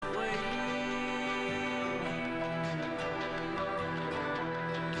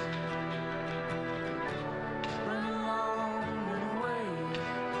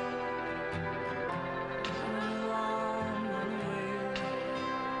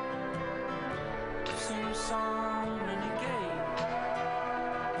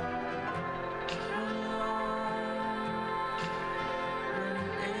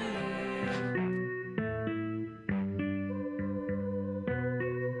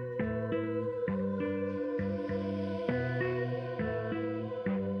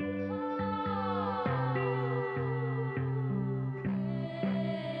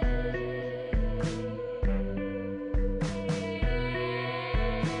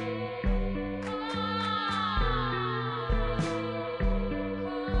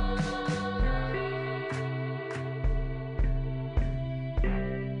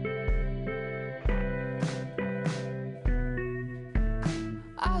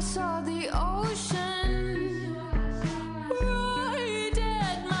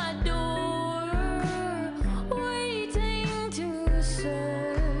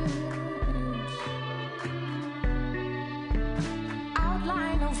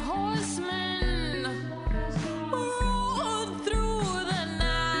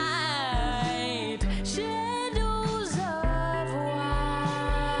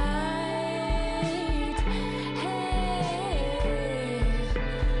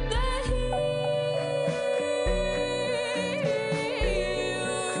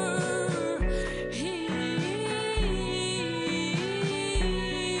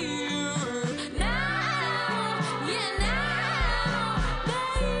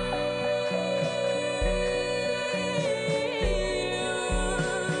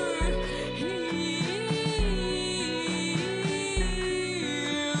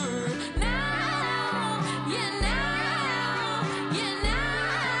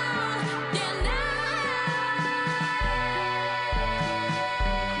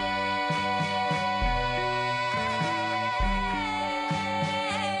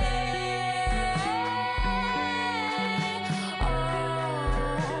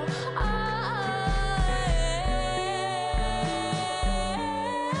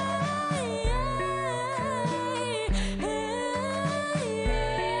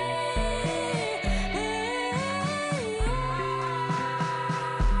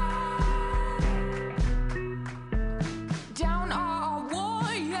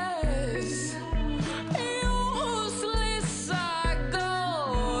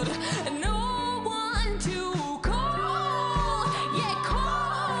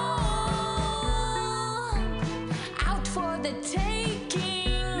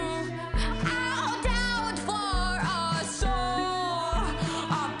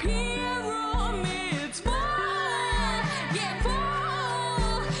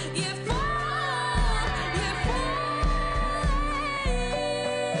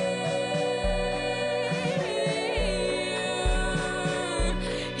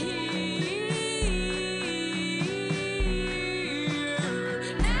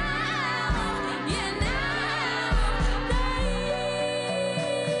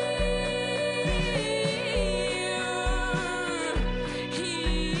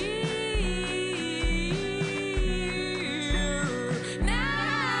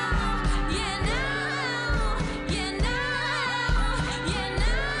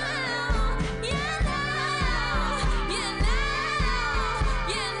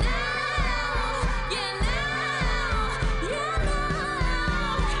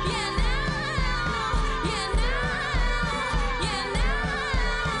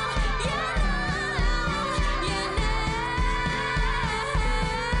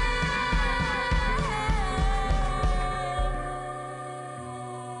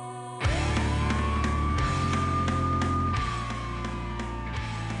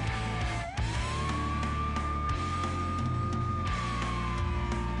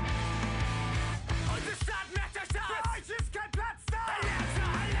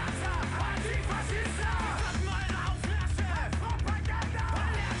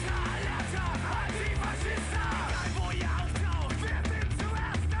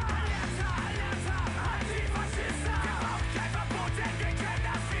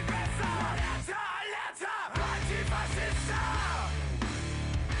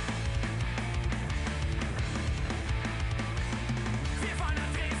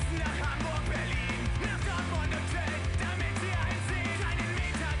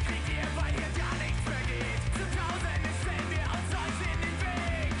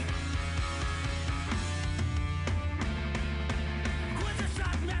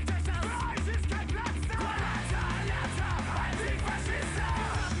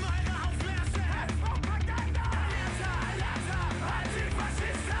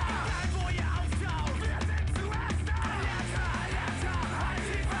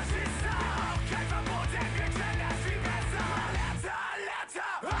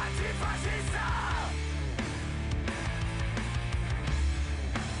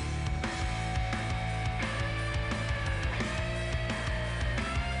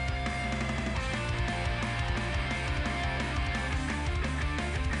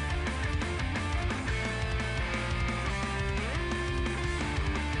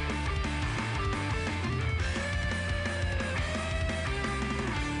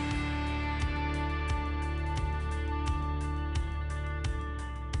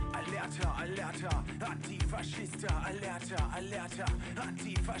alerta, alerta, antifascista, alerta, alerta,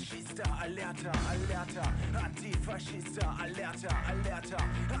 antifascista, alerta, alerta, antifascista, alerta, alerta,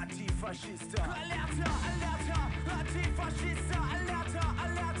 antifascista, alerta, alerta, antifascista, alerta,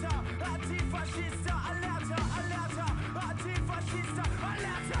 alerta, antifascista, alerta, alerta, antifascista,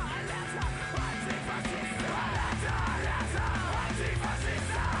 alerta, alerta, antifascista, alerta, alerta,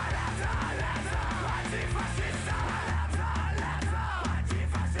 antifascista, alerta, alerta, antifascista, alerta, alerta,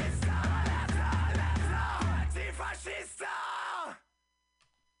 antifascista, alerta, alerta, antifascista.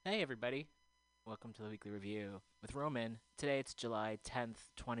 Hey everybody, welcome to the Weekly Review with Roman. Today it's July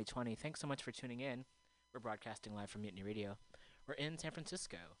 10th, 2020. Thanks so much for tuning in. We're broadcasting live from Mutiny Radio. We're in San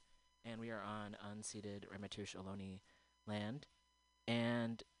Francisco, and we are on unceded Ramaytush Ohlone land,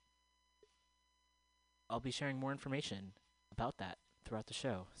 and I'll be sharing more information about that throughout the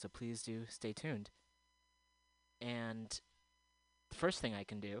show, so please do stay tuned. And the first thing I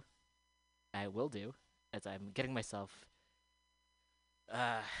will do, as I'm getting myself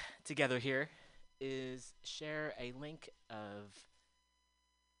together here, is share a link of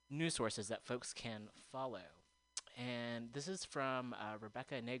news sources that folks can follow. And this is from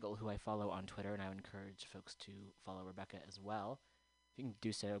Rebecca Nagel, who I follow on Twitter, and I would encourage folks to follow Rebecca as well. You can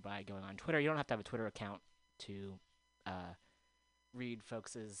do so by going on Twitter. You don't have to have a Twitter account to read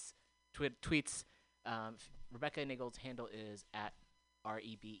folks' tweets. Rebecca Nagel's handle is at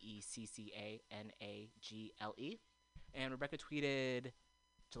REBECCANAGLE. And Rebecca tweeted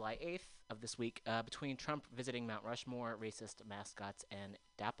July 8th of this week, between Trump visiting Mount Rushmore, racist mascots, and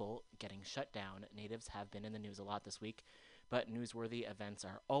DAPL getting shut down, natives have been in the news a lot this week, but newsworthy events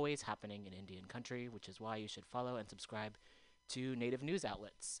are always happening in Indian country, which is why you should follow and subscribe to native news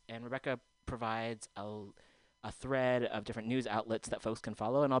outlets. And Rebecca provides a thread of different news outlets that folks can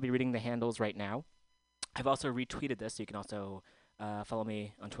follow, and I'll be reading the handles right now. I've also retweeted this, so you can also follow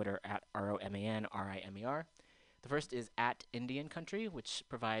me on Twitter at ROMANRIMER. The first is at Indian Country, which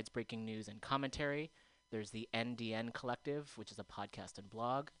provides breaking news and commentary. There's the NDN Collective, which is a podcast and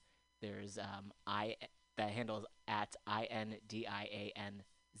blog. There's the handle is at INDIANZ,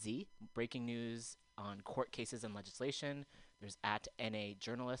 breaking news on court cases and legislation. There's at NA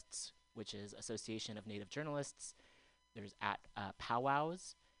Journalists, which is Association of Native Journalists. There's at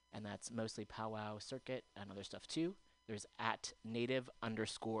Powwows, and that's mostly Powwow Circuit and other stuff too. There's at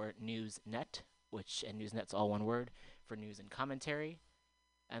native_newsnet, and Newsnet's all one word, for news and commentary.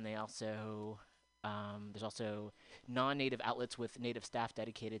 And they also, there's also non-native outlets with native staff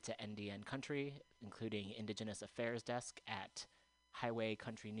dedicated to NDN Country, including Indigenous Affairs Desk at Highway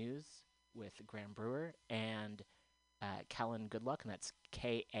Country News with Graham Brewer, and Callan Goodluck, and that's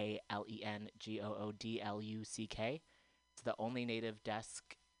KALENGOODLUCK. It's the only native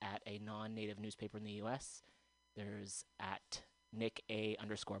desk at a non-native newspaper in the U.S. There's at Nick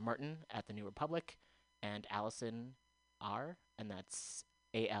A_Martin at the New Republic, and Allison R, and that's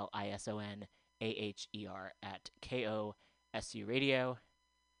ALISONAHER at KOSU Radio.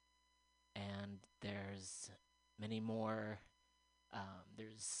 And there's many more.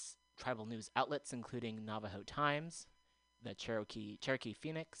 There's tribal news outlets, including Navajo Times, the Cherokee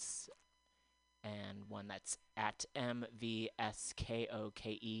Phoenix, and one that's at MVSKOKE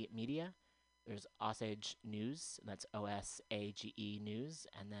Media. There's Osage News, and that's OSAGE News,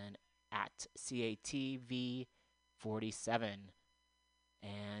 and then at CATV47.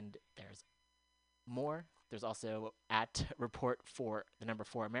 And there's more. There's also at Report for the number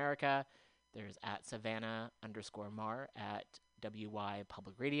 4 America. There's at Savannah_Mar at WY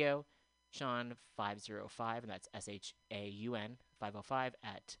Public Radio. Sean 505, and that's SHAUN 505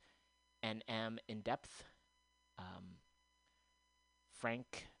 at NM In Depth.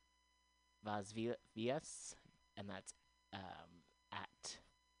 Frank Vazvias, and that's at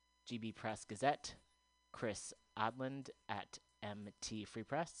GB Press Gazette. Chris Odland at MT Free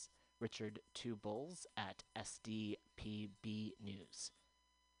Press. Richard Two Bulls at SDPB News.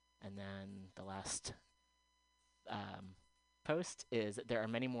 And then the last post is, there are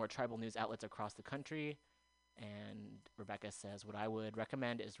many more tribal news outlets across the country. And Rebecca says, what I would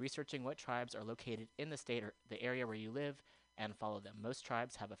recommend is researching what tribes are located in the state or the area where you live and follow them. Most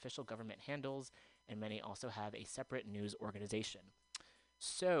tribes have official government handles, and many also have a separate news organization.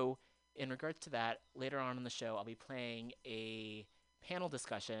 So, in regards to that, later on in the show, I'll be playing a panel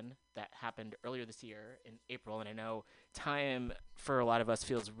discussion that happened earlier this year in April, and I know time for a lot of us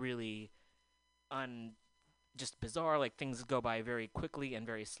feels really just bizarre, like things go by very quickly and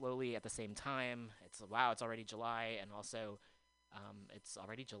very slowly at the same time. It's already July, and also it's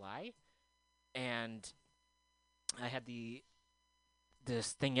already July. And I had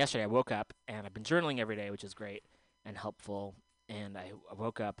this thing yesterday. I woke up, and I've been journaling every day, which is great and helpful. and I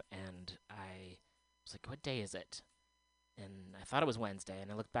woke up and I was like, what day is it? And I thought it was Wednesday,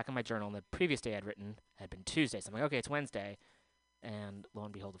 and I looked back in my journal, and the previous day I'd written had been Tuesday. So I'm like, okay, it's Wednesday, and lo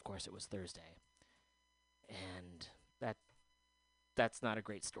and behold, of course, it was Thursday, and that's not a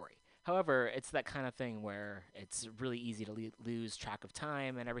great story. However, it's that kind of thing where it's really easy to lose track of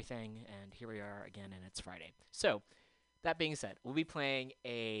time and everything, and here we are again, and it's Friday. So, that being said, we'll be playing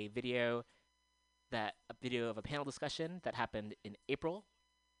a video of a panel discussion that happened in April,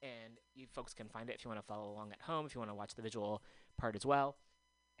 and you folks can find it if you want to follow along at home, if you want to watch the visual part as well.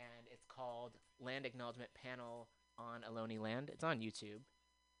 And it's called Land Acknowledgement Panel on Ohlone Land. It's on YouTube.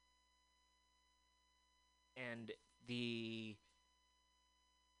 And the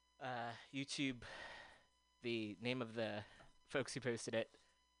YouTube, the name of the folks who posted it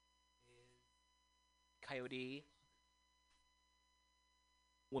is Coyote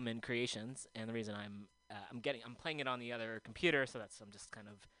Woman Creations, and the reason I'm playing it on the other computer, so I'm just kind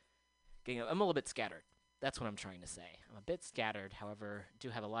of I'm a little bit scattered. That's what I'm trying to say. I'm a bit scattered, however, do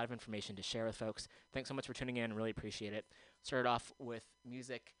have a lot of information to share with folks. Thanks so much for tuning in. Really appreciate it. Started off with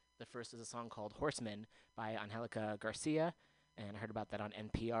music. The first is a song called Horseman by Angelica Garcia, and I heard about that on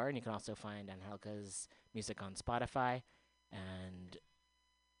NPR, and you can also find Angelica's music on Spotify. And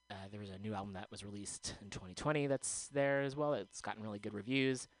there was a new album that was released in 2020 that's there as well. It's gotten really good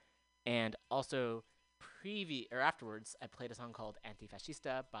reviews. And also, afterwards, I played a song called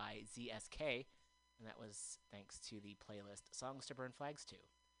Antifascista by ZSK, and that was thanks to the playlist Songs to Burn Flags To.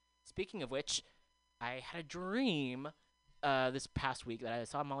 Speaking of which, I had a dream this past week that I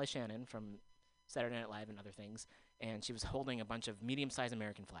saw Molly Shannon from Saturday Night Live and other things, and she was holding a bunch of medium-sized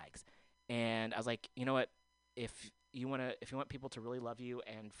American flags. And I was like, you know what? If you want people to really love you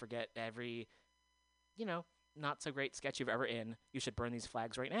and forget every, not so great sketch you've ever in, you should burn these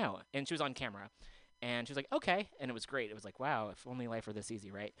flags right now. And she was on camera. And she was like, okay. And it was great. It was like, wow, if only life were this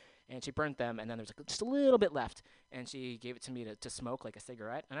easy, right? And she burnt them, and then there was just a little bit left. And she gave it to me to smoke like a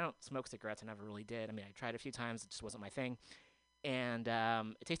cigarette. And I don't smoke cigarettes. I never really did. I mean, I tried a few times. It just wasn't my thing. And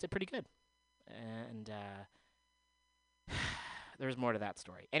it tasted pretty good. And there's more to that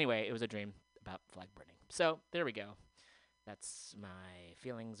story. Anyway, it was a dream about flag burning. So there we go. That's my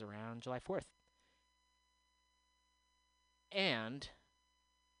feelings around July 4th. And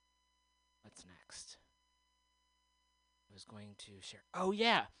what's next? I was going to share. Oh,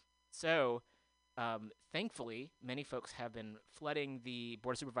 yeah. So, thankfully, many folks have been flooding the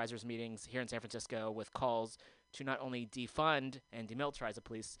Board of Supervisors meetings here in San Francisco with calls to not only defund and demilitarize the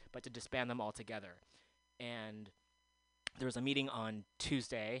police, but to disband them altogether. And there was a meeting on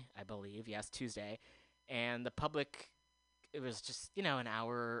Tuesday, I believe. Yes, Tuesday. And the public, it was just, an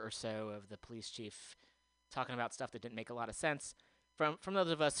hour or so of the police chief talking about stuff that didn't make a lot of sense. From those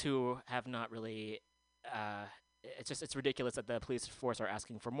of us who have not really, it's ridiculous that the police force are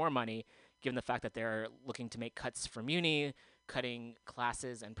asking for more money, given the fact that they're looking to make cuts from uni, cutting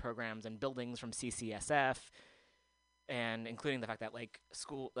classes and programs and buildings from CCSF, and including the fact that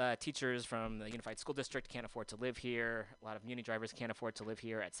school teachers from the Unified School District can't afford to live here, a lot of Muni drivers can't afford to live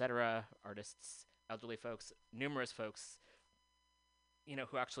here, etc. Artists, elderly folks, numerous folks,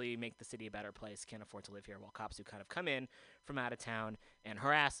 who actually make the city a better place can't afford to live here, while cops who kind of come in from out of town and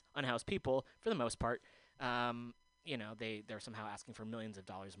harass unhoused people, for the most part, they're somehow asking for millions of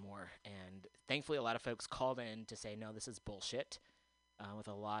dollars more. And thankfully, a lot of folks called in to say, no, this is bullshit, with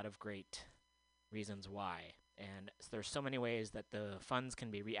a lot of great reasons why. And there's so many ways that the funds can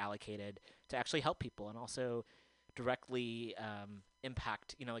be reallocated to actually help people and also directly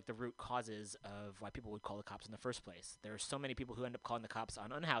impact, the root causes of why people would call the cops in the first place. There are so many people who end up calling the cops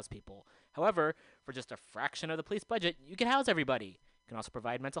on unhoused people. However, for just a fraction of the police budget, you can house everybody. You can also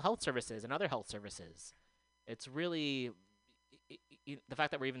provide mental health services and other health services. It's really the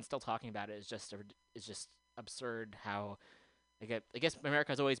fact that we're even still talking about it is just absurd. How I guess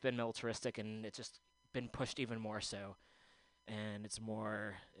America has always been militaristic, and it's just been pushed even more so, and it's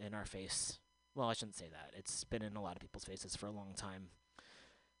more in our face. Well, I shouldn't say that. It's been in a lot of people's faces for a long time.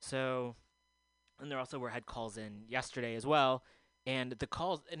 So, and there also had calls in yesterday as well. And the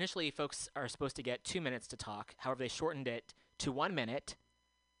calls, initially, folks are supposed to get 2 minutes to talk. However, they shortened it to 1 minute,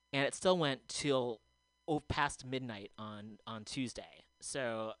 and it still went till past midnight on Tuesday.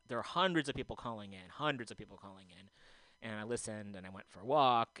 So there are hundreds of people calling in. And I listened, and I went for a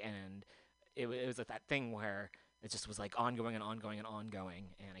walk, and it was like that thing where it just was like ongoing and ongoing and ongoing.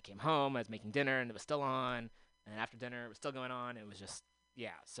 And I came home, I was making dinner, and it was still on. And after dinner, it was still going on. It was just,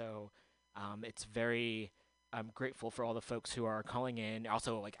 yeah. So it's very, I'm grateful for all the folks who are calling in.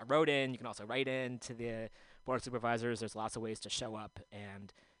 Also, I wrote in. You can also write in to the Board of Supervisors. There's lots of ways to show up.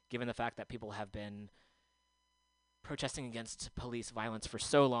 And given the fact that people have been protesting against police violence for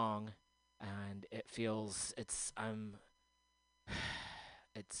so long, and it feels it's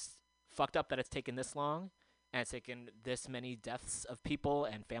fucked up that it's taken this long, and it's taken this many deaths of people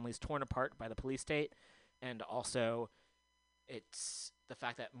and families torn apart by the police state, and also it's the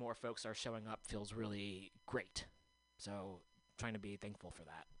fact that more folks are showing up feels really great. So trying to be thankful for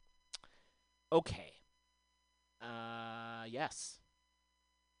that. Okay. Yes.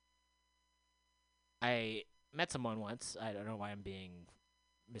 I met someone once. I don't know why I'm being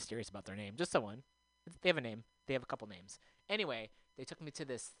mysterious about their name. Just someone. They have a name. They have a couple names. Anyway, they took me to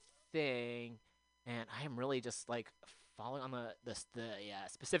this thing, and I am really just like following on the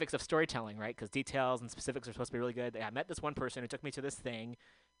specifics of storytelling, right? Because details and specifics are supposed to be really good. I met this one person who took me to this thing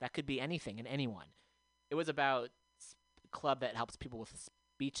that could be anything and anyone. It was about a club that helps people with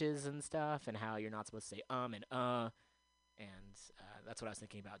speeches and stuff, and how you're not supposed to say and that's what I was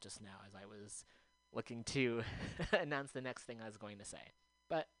thinking about just now as I was looking to announce the next thing I was going to say.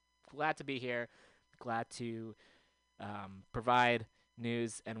 But glad to be here. Glad to provide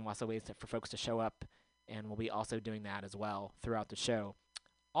news and also ways for folks to show up. And we'll be also doing that as well throughout the show.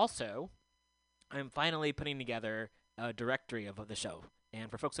 Also, I'm finally putting together a directory of the show. And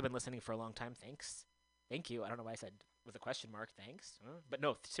for folks who have been listening for a long time, thanks. Thank you. I don't know why I said with a question mark, thanks. But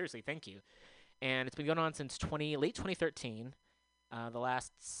no, seriously, thank you. And it's been going on since late 2013.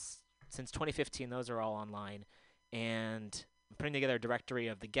 Since 2015, those are all online. And I'm putting together a directory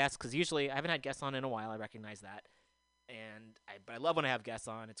of the guests, because usually I haven't had guests on in a while. I recognize that. But I love when I have guests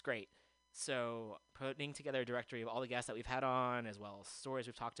on. It's great. So putting together a directory of all the guests that we've had on, as well as stories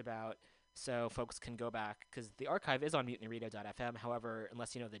we've talked about, so folks can go back, because the archive is on MutinyRadio.fm. However,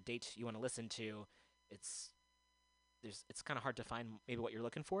 unless you know the date you want to listen to, it's kind of hard to find maybe what you're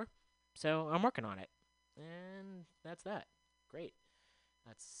looking for. So I'm working on it, and that's that. Great.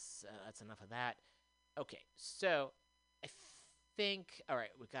 That's enough of that. Okay, so I think, all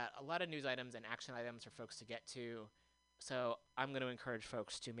right, we've got a lot of news items and action items for folks to get to. So I'm going to encourage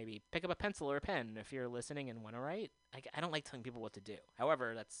folks to maybe pick up a pencil or a pen if you're listening and want to write. I don't like telling people what to do.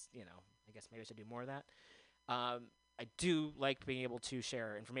 However, that's, I guess maybe I should do more of that. I do like being able to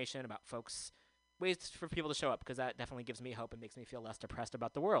share information about folks, ways for people to show up, because that definitely gives me hope and makes me feel less depressed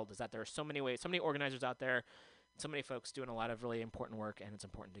about the world, is that there are so many ways, so many organizers out there, so many folks doing a lot of really important work, and it's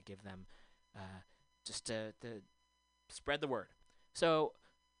important to give them just to spread the word. So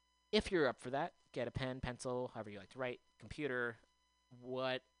if you're up for that, get a pen, pencil, however you like to write, computer,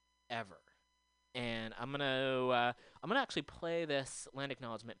 whatever. And I'm gonna actually play this land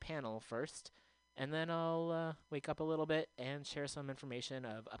acknowledgement panel first, and then I'll wake up a little bit and share some information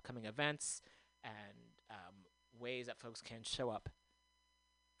of upcoming events and ways that folks can show up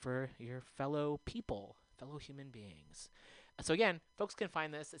for your fellow people, fellow human beings. So again, folks can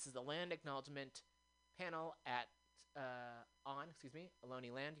find this. This is the land acknowledgement panel at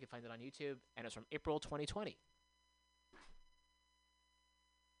Ohlone Land. You can find it on YouTube, and it's from April 2020.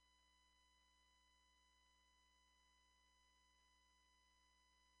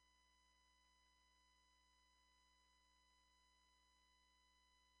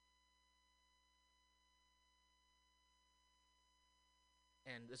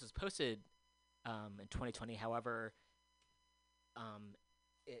 And this was posted in 2020. However,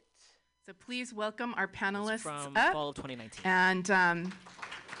 So please welcome our panelists from up fall of 2019. and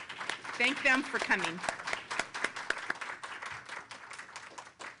thank them for coming.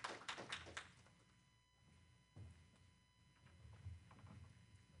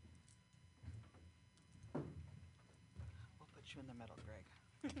 We'll put you in the middle, Greg.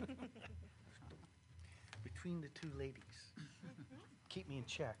 Between the two ladies. Keep me in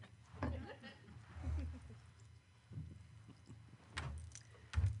check.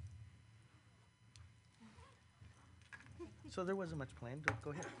 So there wasn't much planned.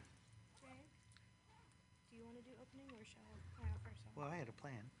 Go ahead. Jay, do you want to do opening or shall I go first? Well, I had a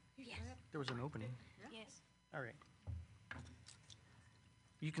plan. Yes. There was an opening. Yes. All right.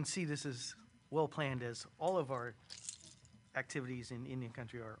 You can see this is well planned, as all of our activities in Indian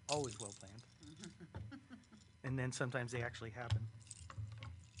country are always well planned. And then sometimes they actually happen.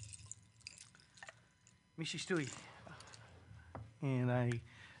 Mishi Stui. And I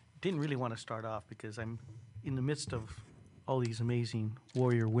didn't really want to start off because I'm in the midst of all these amazing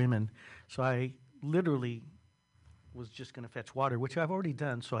warrior women. So I literally was just going to fetch water, which I've already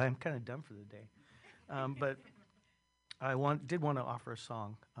done, so I'm kind of done for the day. But I did want to offer a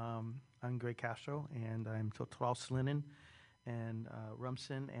song. I'm Greg Castro, and I'm Totral Slinen and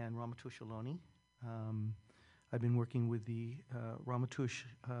Rumsen and Ramatush Ohlone. I've been working with the Ramatush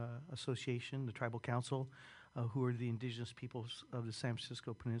Association, the Tribal Council, who are the indigenous peoples of the San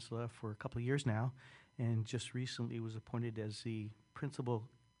Francisco Peninsula, for a couple of years now. and just recently was appointed as the principal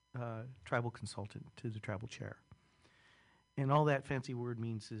tribal consultant to the tribal chair. And all that fancy word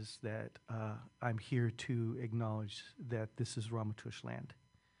means is that I'm here to acknowledge that this is Ramaytush land.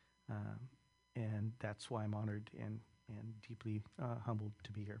 And that's why I'm honored and deeply humbled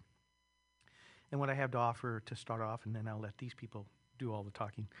to be here. And what I have to offer to start off, and then I'll let these people do all the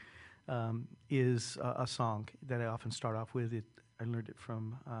talking, is a song that I often start off with. I learned it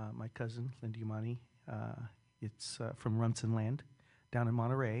from my cousin, Linda Umani. It's from Runson Land down in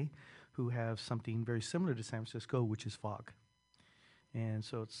Monterey, who have something very similar to San Francisco, which is fog. And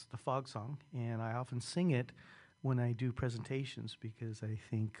so it's the fog song, and I often sing it when I do presentations because I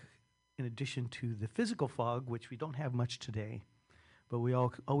think in addition to the physical fog, which we don't have much today, but we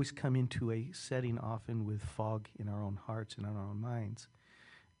always come into a setting often with fog in our own hearts and in our own minds.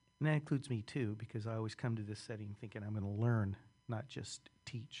 And that includes me too, because I always come to this setting thinking I'm going to learn, not just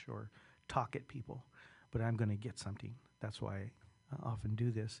teach or talk at people, but I'm going to get something. That's why I often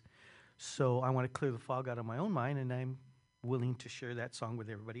do this. So I want to clear the fog out of my own mind, and I'm willing to share that song with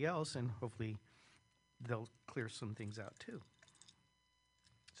everybody else, and hopefully they'll clear some things out too.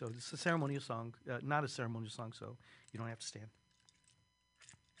 So it's a ceremonial song, not a ceremonial song, so you don't have to stand.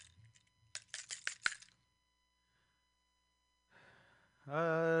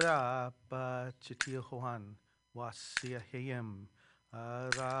 Arapa Chitihuan Wasiahim.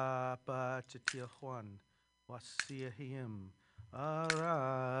 Arapa Chitihuan Wasiahim.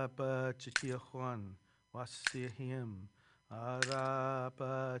 Arapa Chitihuan Wasiahim.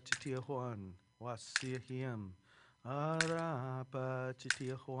 Arapa Chitihuan Wasiahim. Arapa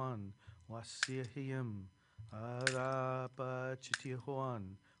Chitihuan Wasiahim. Arapa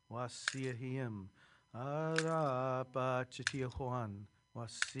Chitihuan Wasiahim. Arapa Chitihuan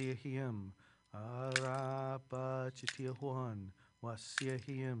Wasiahim. Arapa Chitihuan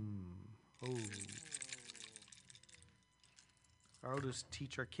Wasiahim. Oh. Our elders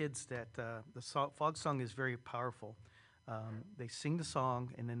teach our kids that the fog song is very powerful. They sing the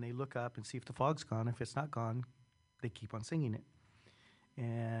song, and then they look up and see if the fog's gone. If it's not gone, they keep on singing it.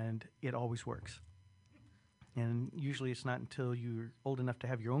 And it always works. And usually it's not until you're old enough to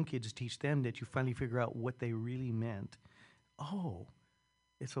have your own kids teach them that you finally figure out what they really meant. Oh,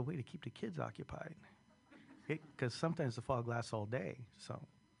 it's a way to keep the kids occupied. Because sometimes the fog lasts all day. So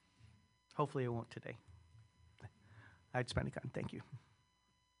hopefully it won't today. I'd spend a thank you.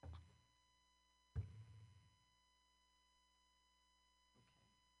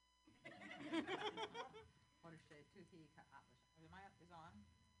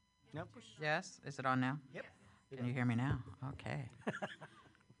 Nope. Yes, is it on now? Yep. Can you hear me now? Okay.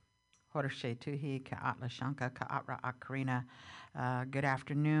 Horshe Tuhi Ka'atla Shanka Ka'atra Akarina. Good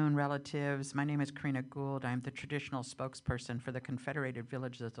afternoon, relatives. My name is Karina Gould. I'm the traditional spokesperson for the Confederated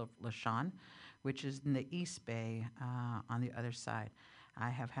Villages of Lashan, which is in the East Bay on the other side. I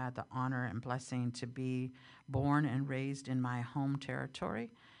have had the honor and blessing to be born and raised in my home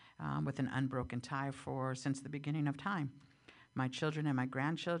territory with an unbroken tie since the beginning of time. My children and my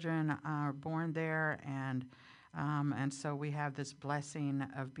grandchildren are born there, and so we have this blessing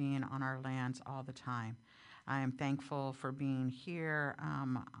of being on our lands all the time. I am thankful for being here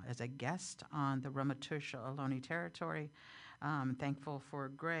as a guest on the Ramaytush Ohlone territory. Thankful for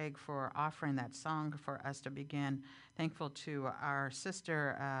Greg for offering that song for us to begin. Thankful to our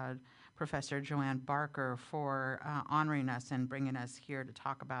sister, Professor Joanne Barker, for honoring us and bringing us here to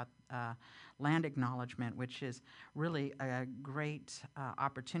talk about land acknowledgement, which is really a great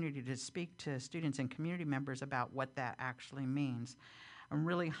opportunity to speak to students and community members about what that actually means. I'm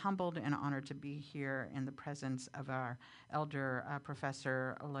really humbled and honored to be here in the presence of our elder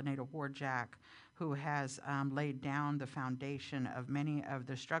Professor Laneta Warjack, who has laid down the foundation of many of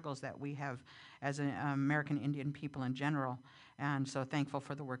the struggles that we have as an American Indian people in general. And so thankful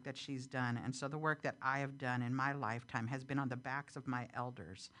for the work that she's done. And so the work that I have done in my lifetime has been on the backs of my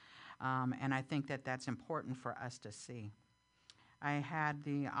elders. And I think that that's important for us to see. I had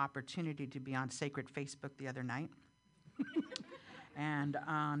the opportunity to be on Sacred Facebook the other night. And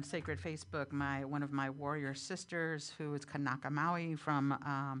on Sacred Facebook, one of my warrior sisters, who is Kanaka Maui from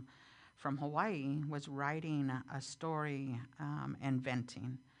Hawaii, was writing a story and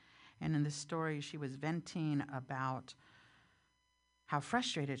venting. And in the story, she was venting about how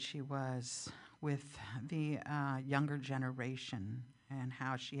frustrated she was with the younger generation and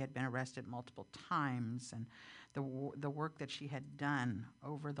how she had been arrested multiple times and the work that she had done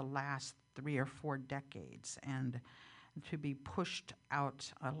over the last 3 or 4 decades, and to be pushed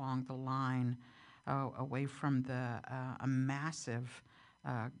out along the line away from a massive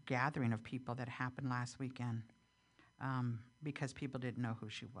gathering of people that happened last weekend. because people didn't know who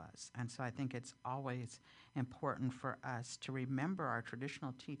she was. And so I think it's always important for us to remember our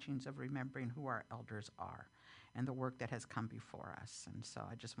traditional teachings of remembering who our elders are and the work that has come before us. And so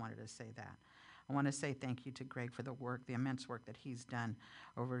I just wanted to say that. I want to say thank you to Greg for the work, the immense work that he's done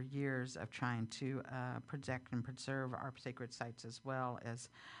over years of trying to protect and preserve our sacred sites, as well as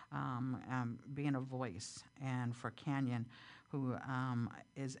being a voice. And for Canyon, who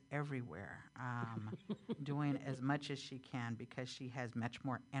is everywhere, doing as much as she can, because she has much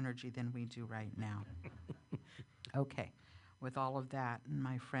more energy than we do right now. Okay, with all of that,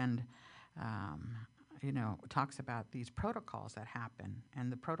 my friend, talks about these protocols that happen,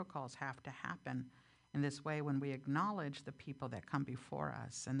 and the protocols have to happen in this way when we acknowledge the people that come before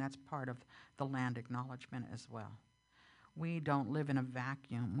us, and that's part of the land acknowledgement as well. We don't live in a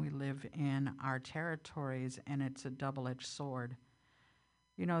vacuum. We live in our territories, and it's a double-edged sword.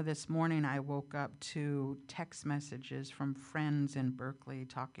 This morning I woke up to text messages from friends in Berkeley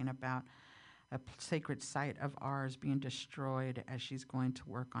talking about a sacred site of ours being destroyed as she's going to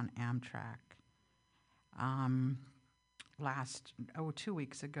work on Amtrak. 2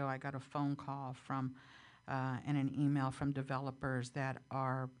 weeks ago, I got a phone call from and an email from developers that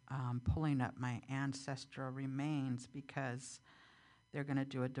are pulling up my ancestral remains because they're going to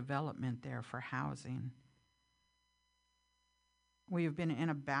do a development there for housing. We've been in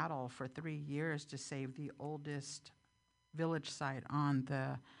a battle for 3 years to save the oldest village site on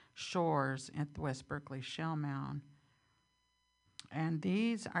the shores at the West Berkeley Shell Mound. And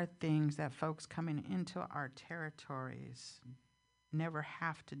these are things that folks coming into our territories never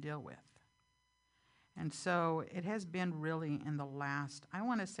have to deal with. And so it has been really in the last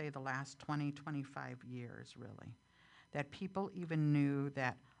 20, 25 years, really, that people even knew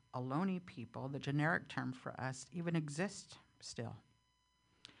that Ohlone people, the generic term for us, even exist still.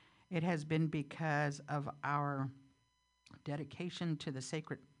 It has been because of our dedication to the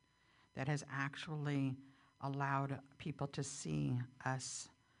sacred that has actually allowed people to see us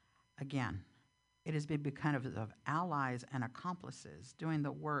again. It has been because of allies and accomplices doing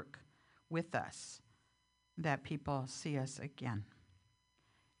the work with us that people see us again.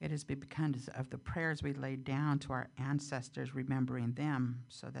 It has been because of the prayers we laid down to our ancestors, remembering them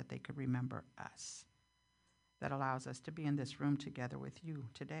so that they could remember us, that allows us to be in this room together with you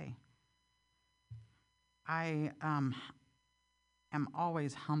today. I am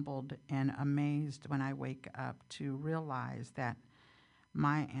always humbled and amazed when I wake up to realize that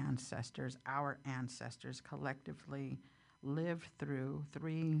my ancestors, our ancestors, collectively lived through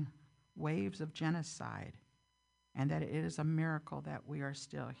 3 waves of genocide, and that it is a miracle that we are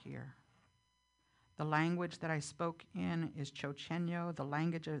still here. The language that I spoke in is Chochenyo, the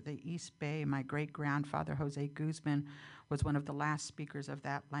language of the East Bay. My great-grandfather, Jose Guzman, was one of the last speakers of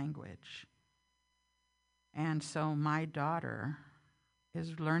that language. And so my daughter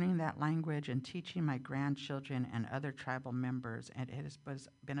is learning that language and teaching my grandchildren and other tribal members, and it has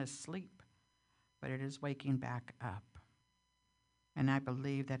been asleep, but it is waking back up. And I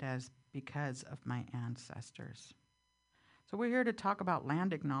believe that is because of my ancestors. So we're here to talk about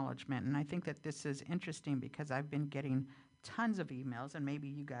land acknowledgement, and I think that this is interesting because I've been getting tons of emails, and maybe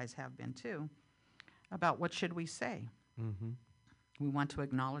you guys have been too, about what should we say. Mm-hmm. We want to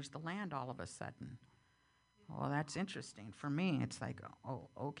acknowledge the land all of a sudden. Well, that's interesting. For me, it's like, oh,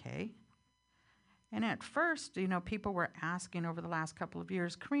 okay. And at first, people were asking over the last couple of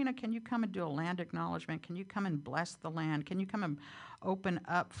years, Karina, can you come and do a land acknowledgement? Can you come and bless the land? Can you come and open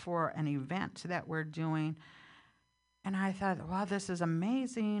up for an event that we're doing? And I thought, wow, this is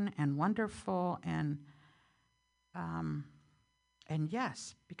amazing and wonderful. And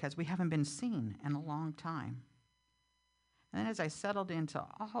yes, because we haven't been seen in a long time. And then as I settled into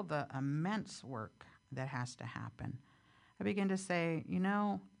all the immense work that has to happen, I began to say,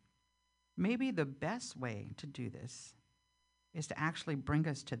 maybe the best way to do this is to actually bring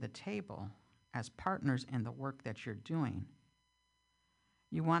us to the table as partners in the work that you're doing.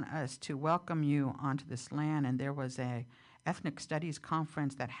 You want us to welcome you onto this land, and there was a ethnic studies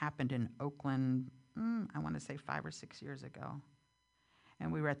conference that happened in Oakland, I want to say 5 or 6 years ago.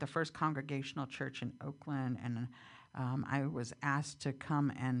 And we were at the First Congregational Church in Oakland, and I was asked to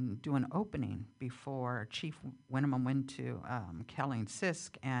come and do an opening before Chief Winnemem Wintu, Kelly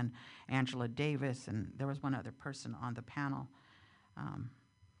Sisk, and Angela Davis, and there was one other person on the panel.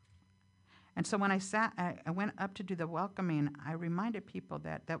 And so when I went up to do the welcoming, I reminded people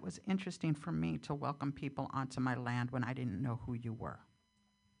that that was interesting for me to welcome people onto my land when I didn't know who you were.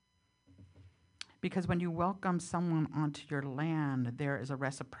 Because when you welcome someone onto your land, there is a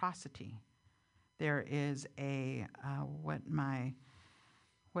reciprocity. There is a, what my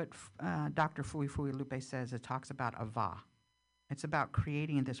what Dr. Fui Fui Lupe says, it talks about ava. It's about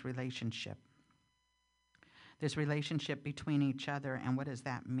creating this relationship between each other. And what does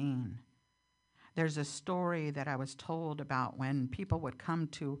that mean? There's a story that I was told about when people would come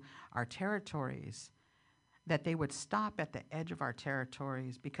to our territories, that they would stop at the edge of our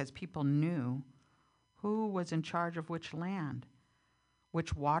territories because people knew who was in charge of which land,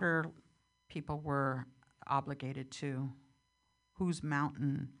 which water people were obligated to, whose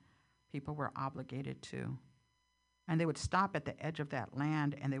mountain people were obligated to. And they would stop at the edge of that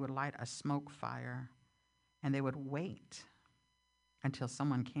land and they would light a smoke fire and they would wait until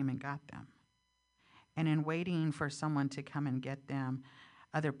someone came and got them. And in waiting for someone to come and get them,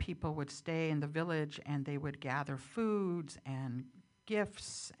 other people would stay in the village and they would gather foods and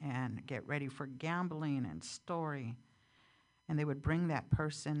gifts and get ready for gambling and story. And they would bring that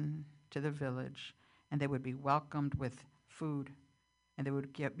person to the village and they would be welcomed with food and they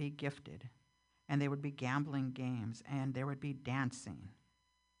would be gifted and there would be gambling games and there would be dancing.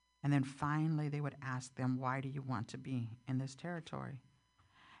 And then finally they would ask them, why do you want to be in this territory?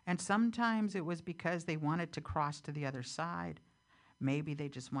 And sometimes it was because they wanted to cross to the other side. Maybe they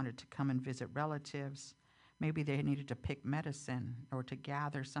just wanted to come and visit relatives. Maybe they needed to pick medicine or to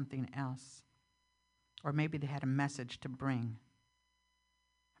gather something else. Or maybe they had a message to bring.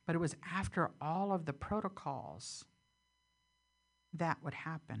 But it was after all of the protocols that would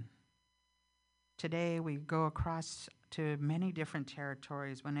happen. Today we go across to many different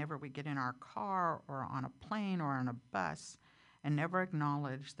territories whenever we get in our car or on a plane or on a bus, and never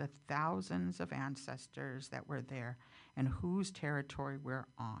acknowledge the thousands of ancestors that were there and whose territory we're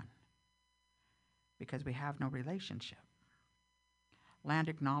on, because we have no relationship. Land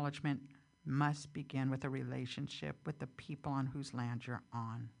acknowledgement must begin with a relationship with the people on whose land you're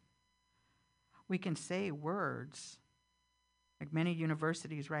on. We can say words. Like many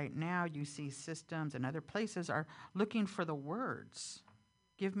universities right now, you see systems and other places are looking for the words.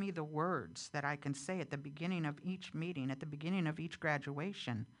 Give me the words that I can say at the beginning of each meeting, at the beginning of each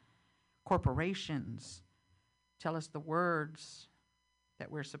graduation. Corporations tell us the words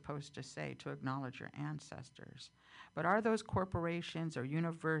that we're supposed to say to acknowledge your ancestors. But are those corporations or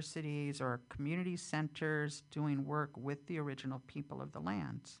universities or community centers doing work with the original people of the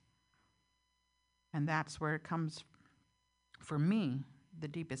lands? And that's where it comes, for me, the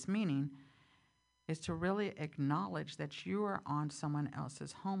deepest meaning is to really acknowledge that you are on someone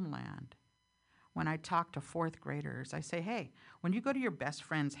else's homeland. When I talk to fourth graders, I say, hey, when you go to your best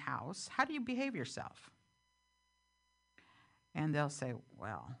friend's house, how do you behave yourself? And they'll say,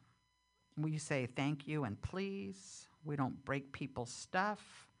 well, we say thank you and please. We don't break people's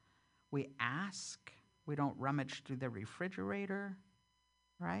stuff. We ask. We don't rummage through the refrigerator,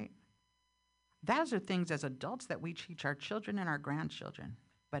 right? Those are things as adults that we teach our children and our grandchildren.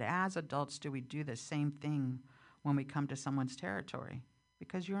 But as adults, do we do the same thing when we come to someone's territory?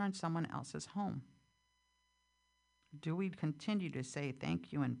 Because you're in someone else's home. Do we continue to say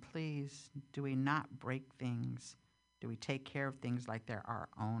thank you and please? Do we not break things? Do we take care of things like they're our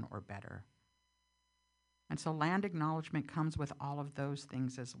own or better? And so land acknowledgement comes with all of those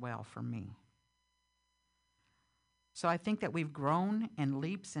things as well for me. So I think that we've grown in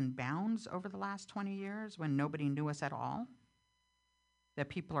leaps and bounds over the last 20 years when nobody knew us at all. That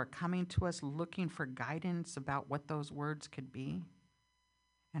people are coming to us looking for guidance about what those words could be.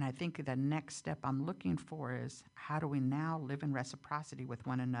 And I think the next step I'm looking for is, how do we now live in reciprocity with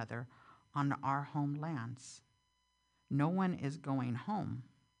one another on our homelands? No one is going home.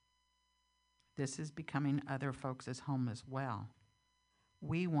 This is becoming other folks' home as well.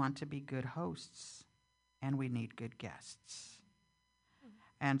 We want to be good hosts, and we need good guests.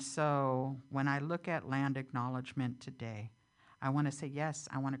 And so when I look at land acknowledgement today, I want to say, yes,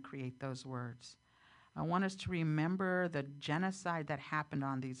 I want to create those words. I want us to remember the genocide that happened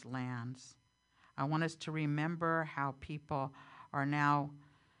on these lands. I want us to remember how people are now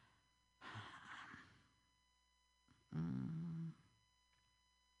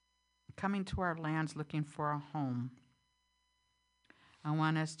coming to our lands looking for a home. I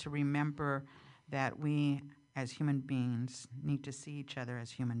want us to remember that we, as human beings, need to see each other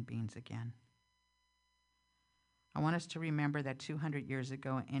as human beings again. I want us to remember that 200 years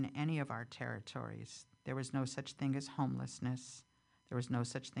ago in any of our territories, there was no such thing as homelessness, there was no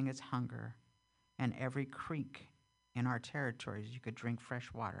such thing as hunger, and every creek in our territories you could drink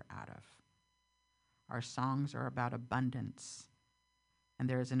fresh water out of. Our songs are about abundance, and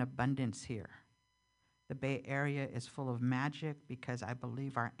there is an abundance here. The Bay Area is full of magic because I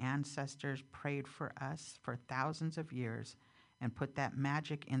believe our ancestors prayed for us for thousands of years and put that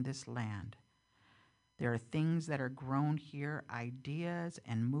magic in this land. There are things that are grown here, ideas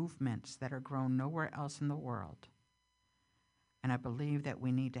and movements that are grown nowhere else in the world. And I believe that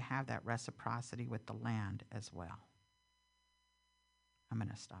we need to have that reciprocity with the land as well. I'm going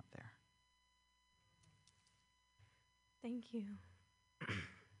to stop there. Thank you.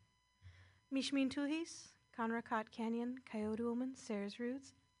 Mishmin Tuhis, Conrakat Canyon, Coyote Woman, Sayers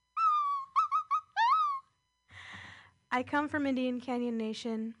Roots. I come from Indian Canyon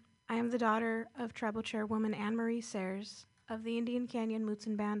Nation. I am the daughter of Tribal Chairwoman Anne Marie Sayers of the Indian Canyon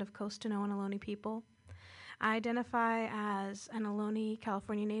Mutsun Band of Costanoan Ohlone people. I identify as an Ohlone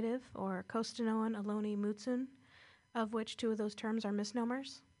California native or Costanoan Ohlone Mutsun, of which two of those terms are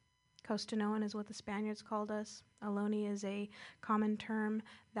misnomers. Costanoan is what the Spaniards called us. Ohlone is a common term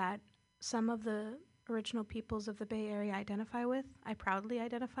that some of the original peoples of the Bay Area identify with. I proudly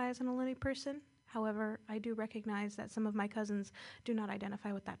identify as an Ohlone person. However, I do recognize that some of my cousins do not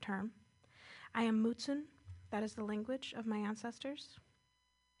identify with that term. I am Mutsun. That is the language of my ancestors.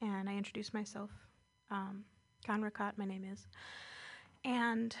 And I introduce myself. Kanrakat, my name is.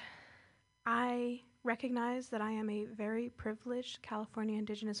 And I recognize that I am a very privileged California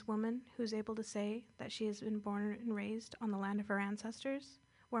Indigenous woman who's able to say that she has been born and raised on the land of her ancestors,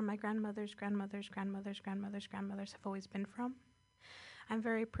 where my grandmothers have always been from. I'm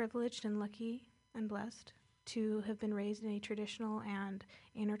very privileged and lucky and blessed to have been raised in a traditional and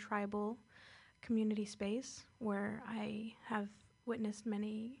intertribal community space where I have witnessed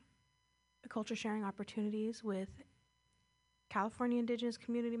many culture sharing opportunities with California Indigenous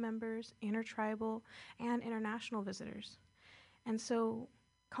community members, intertribal, and international visitors. And so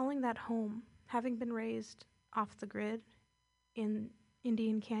calling that home, having been raised off the grid in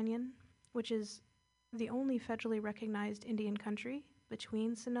Indian Canyon, which is the only federally recognized Indian country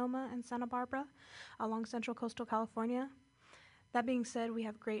between Sonoma and Santa Barbara along central coastal California. That being said, we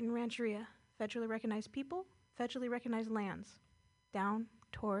have Great and Rancheria, federally recognized people, federally recognized lands, down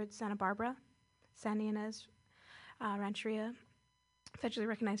towards Santa Barbara, San Ynez, Rancheria, federally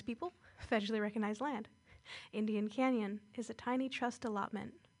recognized people, federally recognized land. Indian Canyon is a tiny trust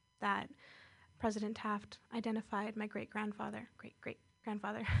allotment that President Taft identified my great-grandfather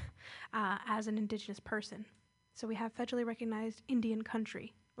as an Indigenous person. So we have federally recognized Indian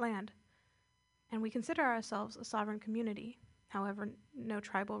country, land, and we consider ourselves a sovereign community. However, no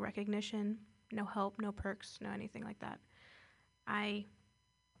tribal recognition, no help, no perks, no anything like that. I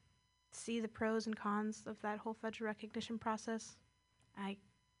see the pros and cons of that whole federal recognition process. I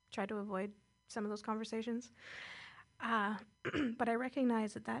try to avoid some of those conversations. But I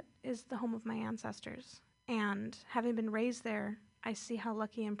recognize that that is the home of my ancestors. And having been raised there, I see how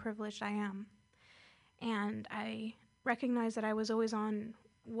lucky and privileged I am. And I recognize that I was always on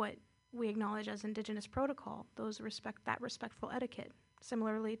what we acknowledge as Indigenous protocol, that respectful etiquette,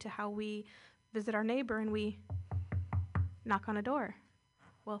 similarly to how we visit our neighbor and we knock on a door.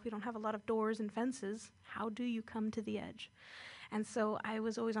 Well, if we don't have a lot of doors and fences, how do you come to the edge? And so I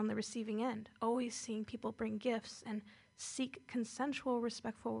was always on the receiving end, always seeing people bring gifts and seek consensual,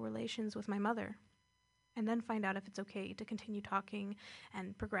 respectful relations with my mother, and then find out if it's okay to continue talking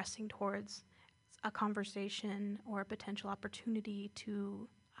and progressing towards a conversation or a potential opportunity to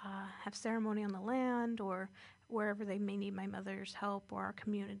have ceremony on the land or wherever they may need my mother's help or our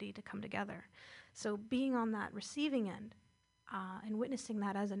community to come together. So being on that receiving end and witnessing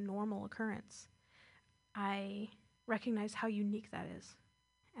that as a normal occurrence, I recognize how unique that is.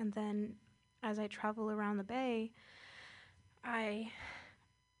 And then as I travel around the Bay, I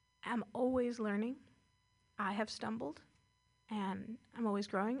am always learning. I have stumbled, and I'm always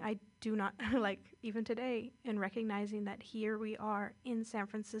growing. I do not, like even today, in recognizing that here we are in San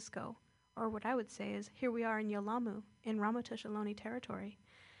Francisco, or what I would say is here we are in Yelamu, in Ramaytush Ohlone territory.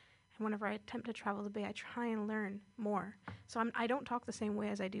 And whenever I attempt to travel the Bay, I try and learn more. So I don't talk the same way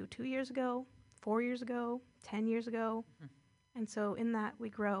as I do 2 years ago, 4 years ago, 10 years ago. Mm-hmm. And so in that we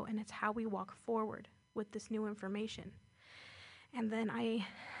grow, and it's how we walk forward with this new information. And then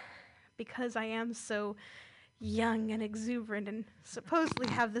because I am so young and exuberant and supposedly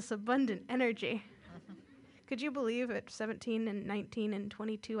have this abundant energy. Could you believe at 17 and 19 and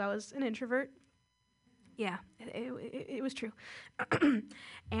 22 I was an introvert? Yeah, it was true.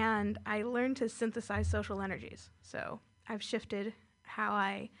 And I learned to synthesize social energies. So I've shifted how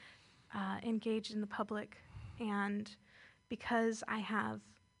I engage in the public. And because I have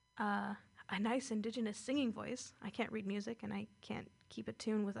a nice Indigenous singing voice, I can't read music and I can't keep a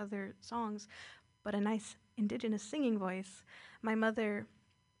tune with other songs, but a nice Indigenous singing voice, my mother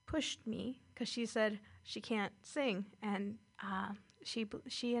pushed me because she said she can't sing. And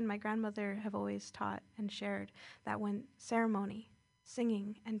she and my grandmother have always taught and shared that when ceremony,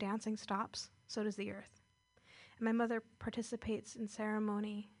 singing, and dancing stops, so does the earth. And my mother participates in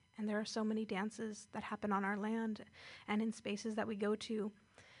ceremony, and there are so many dances that happen on our land and in spaces that we go to.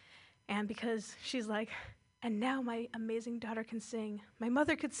 And because she's like, and now my amazing daughter can sing. My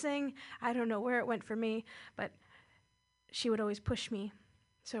mother could sing. I don't know where it went for me, but she would always push me.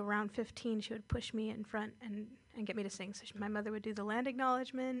 So around 15, she would push me in front and get me to sing. So my mother would do the land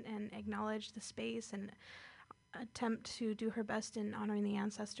acknowledgement and acknowledge the space and attempt to do her best in honoring the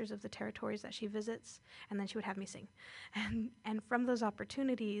ancestors of the territories that she visits, and then she would have me sing. And from those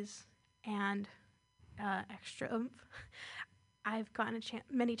opportunities and extra oomph, I've gotten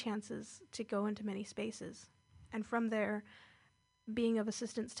many chances to go into many spaces. And from there, being of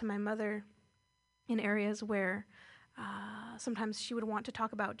assistance to my mother in areas where sometimes she would want to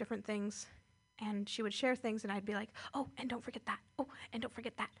talk about different things, and she would share things, and I'd be like, oh, and don't forget that. Oh, and don't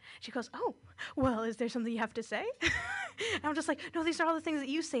forget that. She goes, oh, well, is there something you have to say? And I'm just like, no, these are all the things that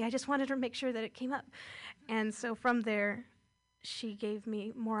you say. I just wanted to make sure that it came up. And so from there, she gave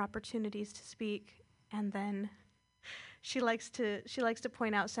me more opportunities to speak. And then she likes to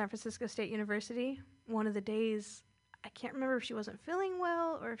point out San Francisco State University. One of the days, I can't remember if she wasn't feeling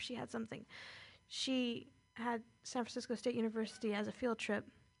well or if she had something. She had San Francisco State University as a field trip,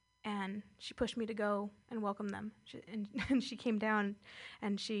 and she pushed me to go and welcome them. And she came down,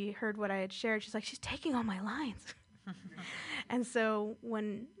 and she heard what I had shared. She's like, she's taking all my lines. And so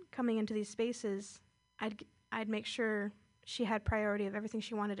when coming into these spaces, I'd make sure she had priority of everything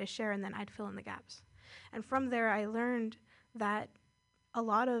she wanted to share, and then I'd fill in the gaps. And from there, I learned that a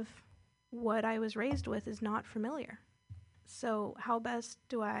lot of what I was raised with is not familiar. So how best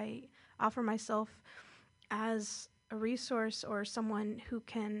do I offer myself as a resource or someone who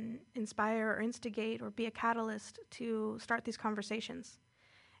can inspire or instigate or be a catalyst to start these conversations?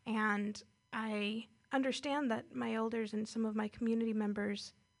 And I understand that my elders and some of my community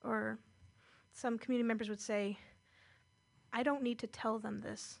members, or some community members would say, I don't need to tell them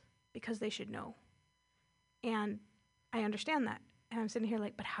this because they should know. And I understand that. And I'm sitting here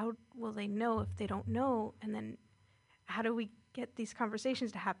like, but how will they know if they don't know? And then how do we get these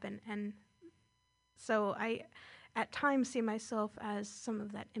conversations to happen? And so I, at times, see myself as some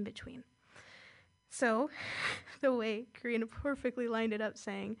of that in between. So the way Karina perfectly lined it up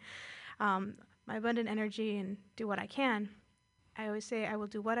saying, my abundant energy and do what I can, I always say I will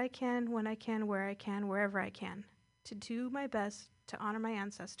do what I can, when I can, where I can, wherever I can, to do my best to honor my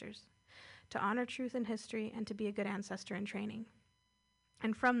ancestors, to honor truth and history, and to be a good ancestor in training.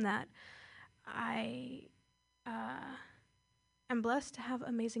 And from that, I am blessed to have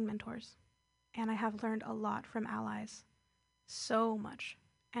amazing mentors, and I have learned a lot from allies, so much.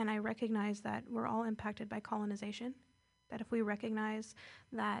 And I recognize that we're all impacted by colonization, that if we recognize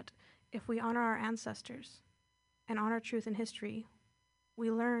that if we honor our ancestors and honor truth and history, we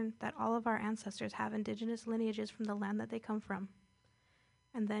learn that all of our ancestors have indigenous lineages from the land that they come from.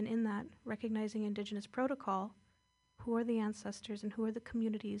 And then in that, recognizing indigenous protocol, who are the ancestors and who are the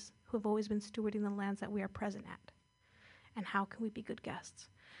communities who have always been stewarding the lands that we are present at? And how can we be good guests?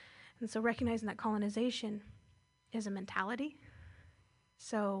 And so recognizing that colonization is a mentality,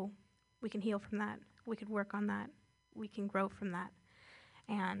 so we can heal from that, we could work on that, we can grow from that.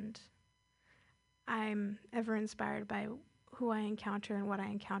 And I'm ever inspired by who I encounter and what I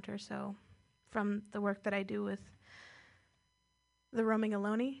encounter. So from the work that I do with the Roaming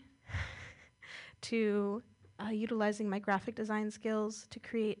Aloni to utilizing my graphic design skills to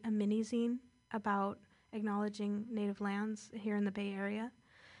create a mini-zine about acknowledging native lands here in the Bay Area,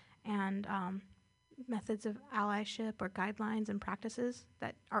 and methods of allyship or guidelines and practices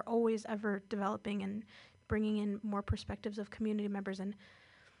that are always ever developing and bringing in more perspectives of community members, and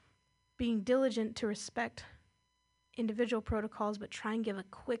being diligent to respect individual protocols, but try and give a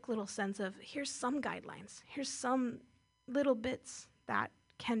quick little sense of, here's some guidelines, here's some little bits that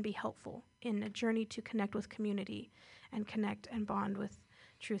can be helpful in a journey to connect with community and connect and bond with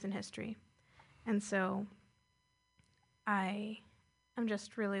truth and history. And so I am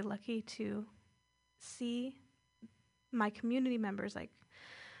just really lucky to see my community members like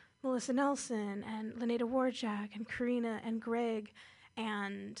Melissa Nelson and Lynetta Warjack and Karina and Greg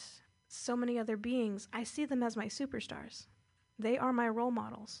and so many other beings. I see them as my superstars. They are my role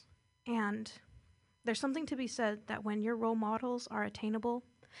models. And there's something to be said that when your role models are attainable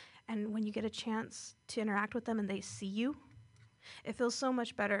and when you get a chance to interact with them and they see you, it feels so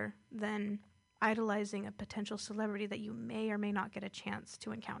much better than idolizing a potential celebrity that you may or may not get a chance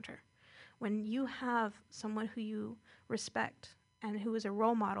to encounter. When you have someone who you respect and who is a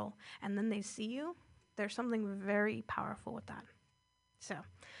role model and then they see you, there's something very powerful with that. So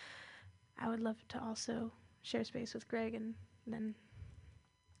I would love to also share space with Greg and then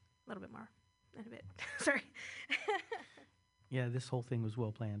a little bit more in a bit. Sorry. Yeah, this whole thing was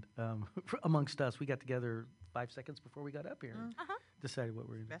well planned. Amongst us, we got together 5 seconds before we got up here and decided what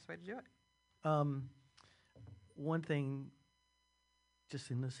we were going to do. Best way to do it. One thing,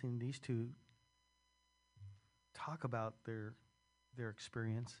 just in listening to these two talk about their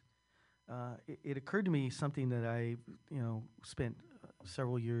experience, it occurred to me something that I, spent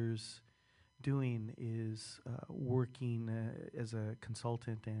several years doing is working as a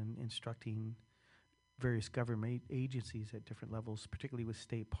consultant and instructing various government agencies at different levels, particularly with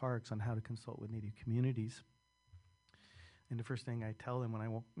state parks, on how to consult with Native communities. And the first thing I tell them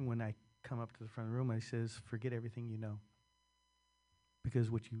when I come up to the front of the room, I says, forget everything you know, because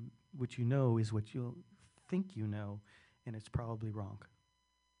what you know is what you think you know, and it's probably wrong.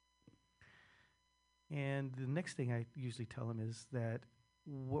 And the next thing I usually tell them is that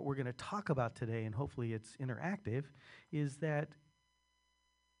what we're going to talk about today, and hopefully it's interactive, is that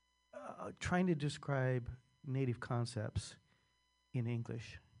trying to describe Native concepts in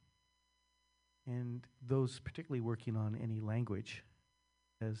English, and those particularly working on any language,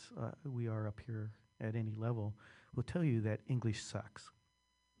 as we are up here at any level, will tell you that English sucks.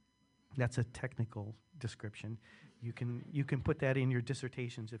 That's a technical description. You can put that in your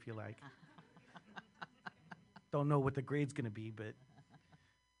dissertations if you like. Don't know what the grade's going to be, but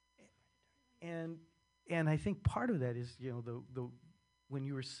and I think part of that is the when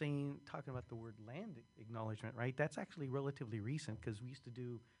you were talking about the word land acknowledgement, right? That's actually relatively recent because we used to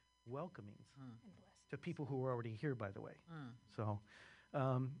do welcomings to people who were already here, by the way. So,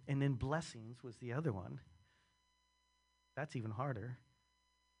 and then blessings was the other one. That's even harder,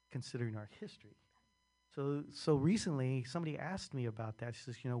 considering our history. So recently, somebody asked me about that. She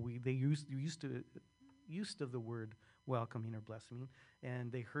says, they used of the word welcoming or blessing,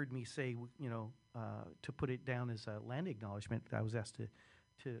 and they heard me say, to put it down as a land acknowledgement. I was asked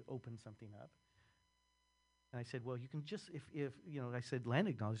to open something up, and I said, well, you can just if I said land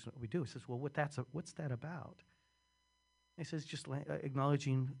acknowledgement, what we do. He says, well, what's that about? He says, just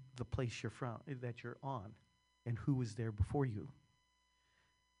acknowledging the place you're from, that you're on, and who was there before you.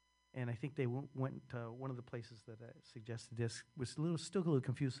 And I think they went one of the places that suggested this was still a little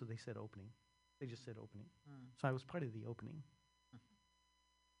confused, so they said opening. They just said opening. So I was part of the opening.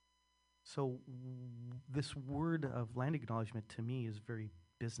 So this word of land acknowledgement to me is very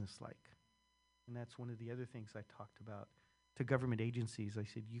businesslike. And that's one of the other things I talked about to government agencies. I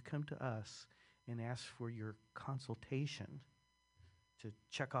said, you come to us and ask for your consultation to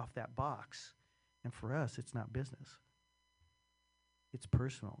check off that box. And for us, it's not business. It's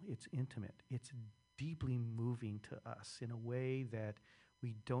personal, it's intimate, it's deeply moving to us in a way that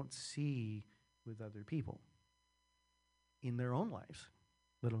we don't see with other people in their own lives,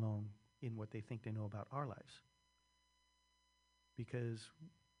 let alone in what they think they know about our lives. Because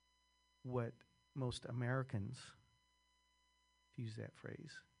what most Americans, to use that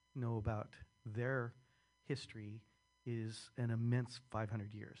phrase, know about their history is an immense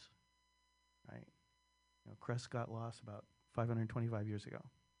 500 years, right? Crest got lost about 525 years ago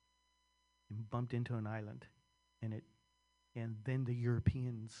and bumped into an island, and then the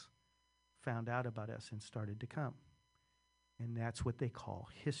Europeans found out about us and started to come. And that's what they call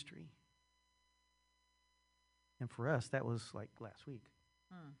history. And for us, that was like last week.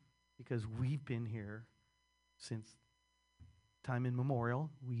 Because we've been here since time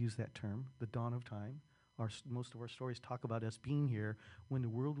immemorial. We use that term, the dawn of time. Most of our stories talk about us being here when the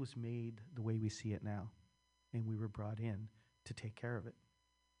world was made the way we see it now. And we were brought in to take care of it.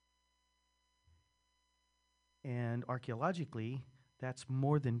 And archaeologically, that's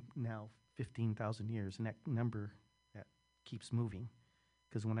more than now 15,000 years, and that number that keeps moving.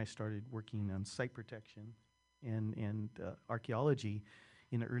 Because when I started working on site protection and archaeology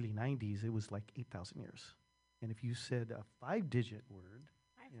in the early 90s, it was like 8,000 years. And if you said a 5-digit word,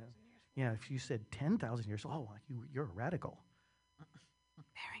 5,000 years. yeah, if you said 10,000 years, you're a radical.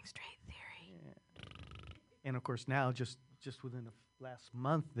 Bering Strait theory. Yeah. And of course now, just within the last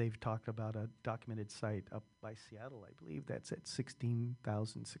month, they've talked about a documented site up by Seattle, I believe, that's at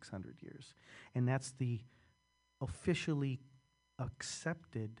 16,600 years. And that's the officially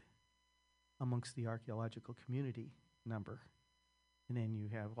accepted amongst the archaeological community number. And then you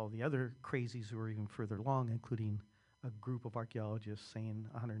have all the other crazies who are even further along, including a group of archaeologists saying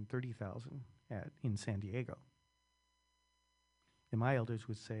 130,000 in San Diego. And my elders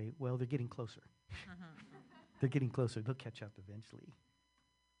would say, well, they're getting closer. They're getting closer. They'll catch up eventually.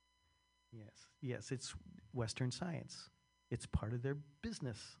 Yes, it's Western science. It's part of their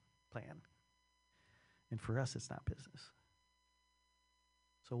business plan. And for us, it's not business.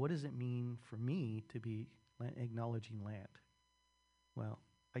 So what does it mean for me to be acknowledging land? Well,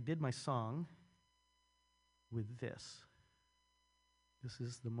 I did my song with this. This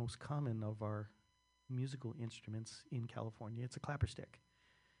is the most common of our musical instruments in California. It's a clapper stick,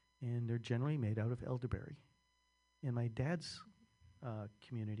 and they're generally made out of elderberry. In my dad's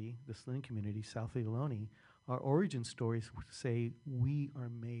community, the Slynn community, south of Ohlone, our origin stories say we are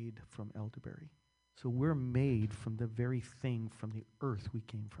made from elderberry. So we're made from the very thing from the earth we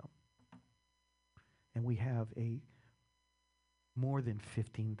came from. And we have a more than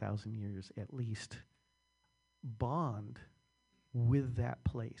 15,000 years at least bond with that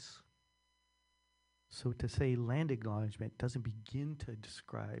place. So to say land acknowledgement doesn't begin to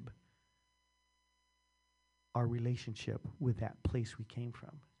describe our relationship with that place we came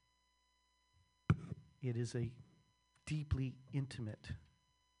from. It is a deeply intimate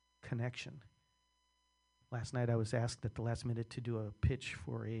connection. Last night I was asked at the last minute to do a pitch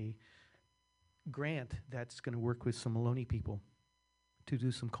for a grant that's going to work with some Ohlone people to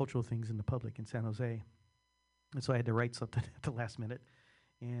do some cultural things in the public in San Jose. And so I had to write something at the last minute.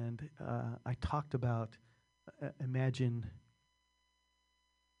 And I talked about, imagine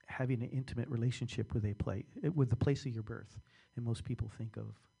having an intimate relationship with with the place of your birth. And most people think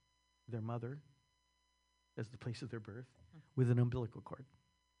of their mother as the place of their birth with an umbilical cord.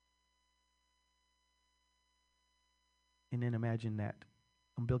 And then imagine that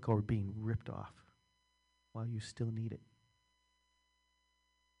umbilical cord being ripped off while you still need it.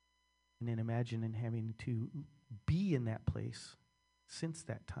 And then imagine and having to be in that place since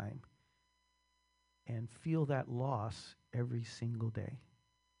that time and feel that loss every single day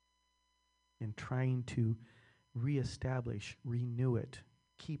and trying to reestablish, renew it,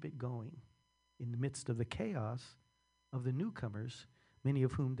 keep it going in the midst of the chaos of the newcomers, many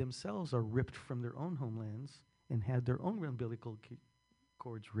of whom themselves are ripped from their own homelands and had their own umbilical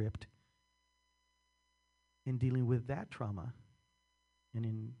cords ripped, in dealing with that trauma. And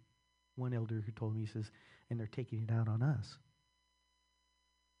in one elder who told me, he says, and they're taking it out on us.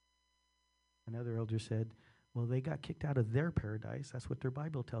 Another elder said, well, they got kicked out of their paradise. That's what their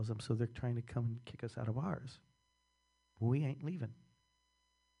Bible tells them, so they're trying to come and kick us out of ours. Well, we ain't leaving.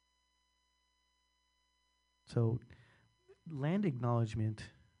 So land acknowledgement,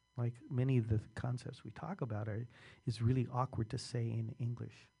 like many of the concepts we talk about, is really awkward to say in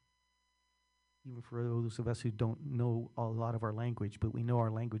English. Even for those of us who don't know a lot of our language, but we know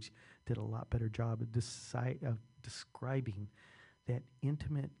our language did a lot better job of describing that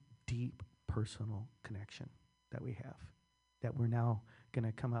intimate, deep, personal connection that we have, that we're now going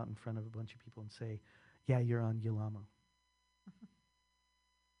to come out in front of a bunch of people and say, yeah, you're on Yalamo.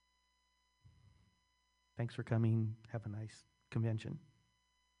 Thanks for coming. Have a nice convention,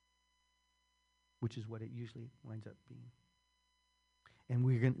 which is what it usually winds up being. And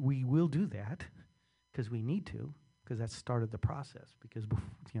we will do that because we need to, because that started the process. Because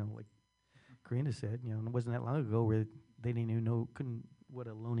like Karina said, it wasn't that long ago where they didn't even know what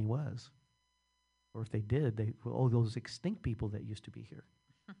a Ohlone was, or if they did, those extinct people that used to be here.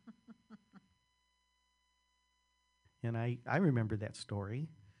 And I remember that story.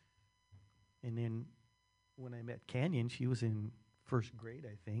 And then when I met Canyon, she was in first grade,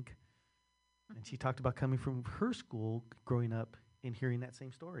 I think, and she talked about coming from her school growing up and hearing that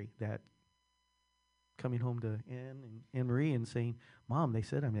same story, that coming home to Anne Marie and saying, Mom, they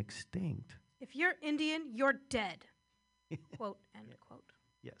said I'm extinct. If you're Indian, you're dead. Quote, end quote.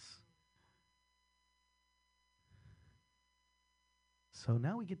 Yes. So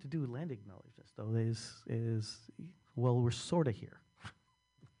now we get to do land acknowledgements, though, well, we're sort of here.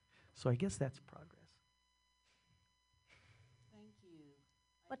 So I guess that's progress. Thank you.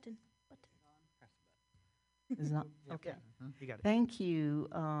 Button. Is that okay? You got it. Thank you.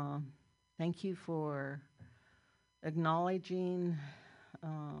 Thank you for acknowledging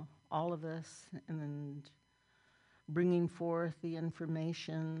all of us and bringing forth the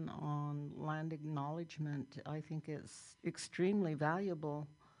information on land acknowledgement. I think it's extremely valuable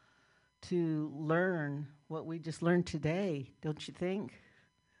to learn what we just learned today, don't you think?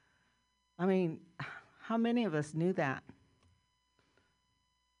 I mean, how many of us knew that?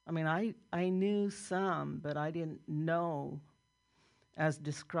 I mean, I knew some, but I didn't know as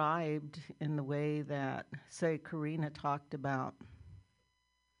described in the way that, say, Karina talked about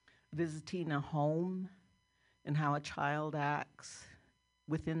visiting a home and how a child acts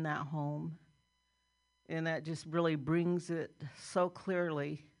within that home. And that just really brings it so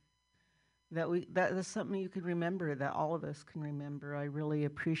clearly that that's something you can remember, that all of us can remember. I really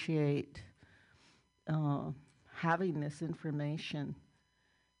appreciate having this information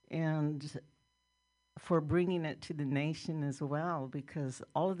and for bringing it to the nation as well, because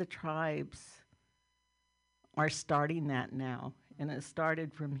all of the tribes are starting that now, and it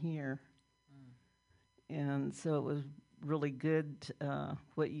started from here. And so it was really good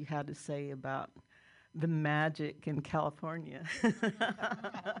what you had to say about the magic in California.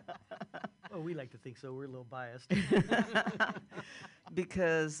 Oh, we like to think so. We're a little biased.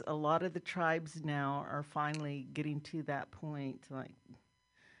 Because a lot of the tribes now are finally getting to that point. Like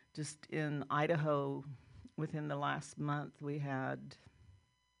just in Idaho, within the last month, we had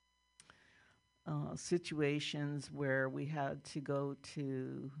situations where we had to go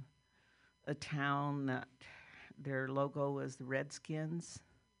to a town that their logo was the Redskins.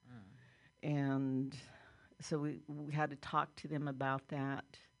 And so we had to talk to them about that.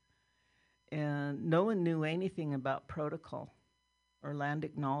 And no one knew anything about protocol or land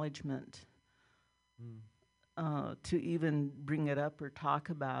acknowledgement to even bring it up or talk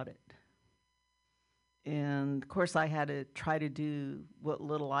about it. And of course, I had to try to do what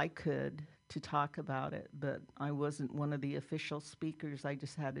little I could to talk about it, but I wasn't one of the official speakers. I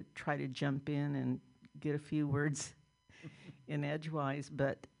just had to try to jump in and get a few words in edgewise.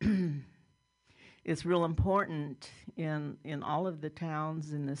 But it's real important in all of the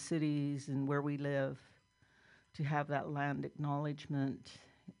towns and the cities and where we live to have that land acknowledgement.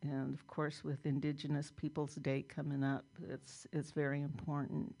 And of course, with Indigenous Peoples Day coming up, it's very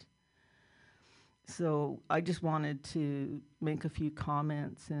important. So I just wanted to make a few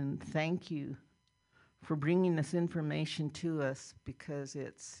comments and thank you for bringing this information to us, because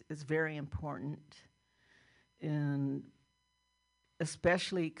it's very important, and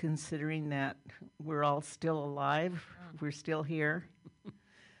especially considering that we're all still alive, we're still here.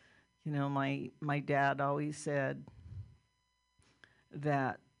 You know, my dad always said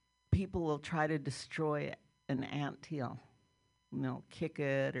that people will try to destroy an anthill, you know, kick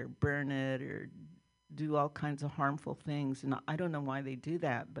it or burn it or do all kinds of harmful things. And I don't know why they do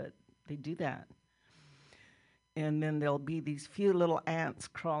that, but they do that. And then there'll be these few little ants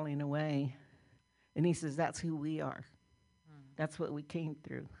crawling away. And he says, that's who we are. That's what we came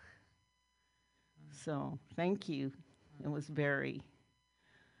through. So thank you. It was very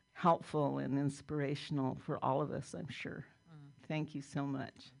helpful and inspirational for all of us, I'm sure. Thank you so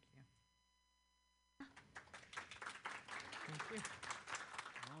much. Thank you.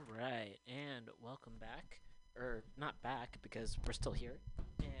 All right, and welcome back. Or not back, because we're still here.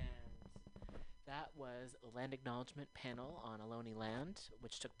 And that was a land acknowledgement panel on Ohlone land,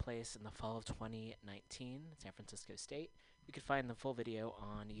 which took place in the fall of 2019 in San Francisco State. You can find the full video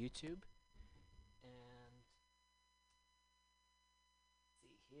on YouTube. And let's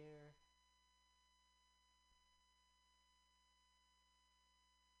see here.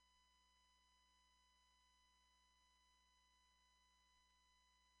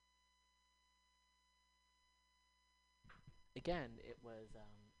 Again, it was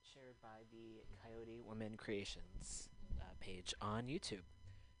shared by the Coyote Women Creations page on YouTube.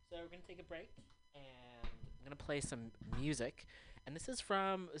 So we're going to take a break, and I'm going to play some music. And this is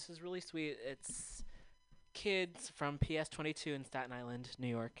really sweet. It's kids from PS22 in Staten Island, New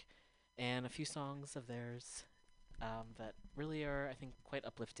York, and a few songs of theirs that really are, I think, quite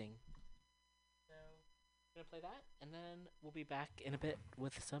uplifting. So I'm going to play that, and then we'll be back in a bit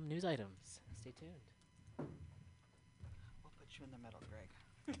with some news items. Stay tuned. We'll put you in the middle, Greg.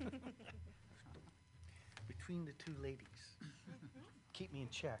 Between the two ladies. Keep me in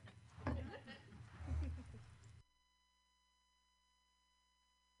check. Beautiful.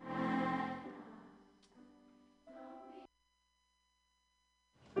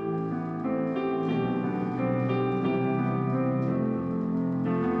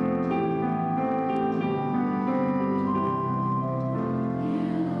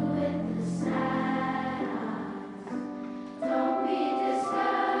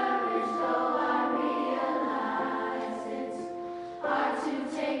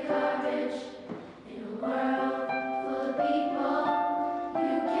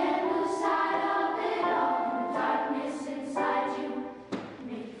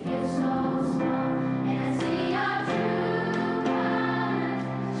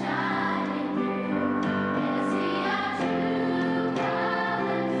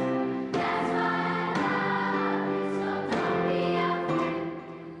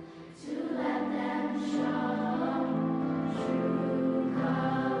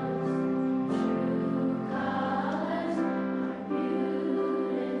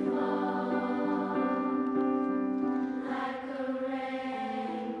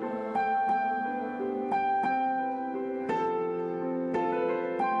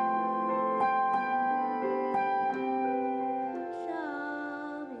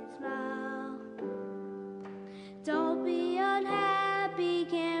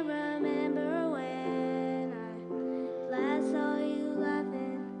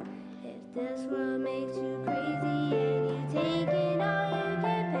 This world makes you crazy and you take it all you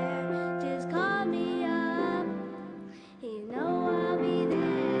can bear. Just call me up, you know I'll be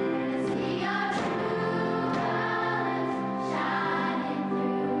there. See your true colors shining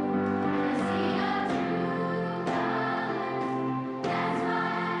through. See your true colors. That's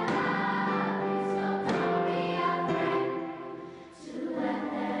why I love you. So don't be afraid to let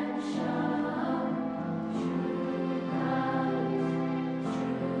them show. True colors,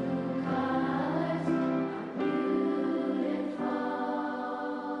 true colors.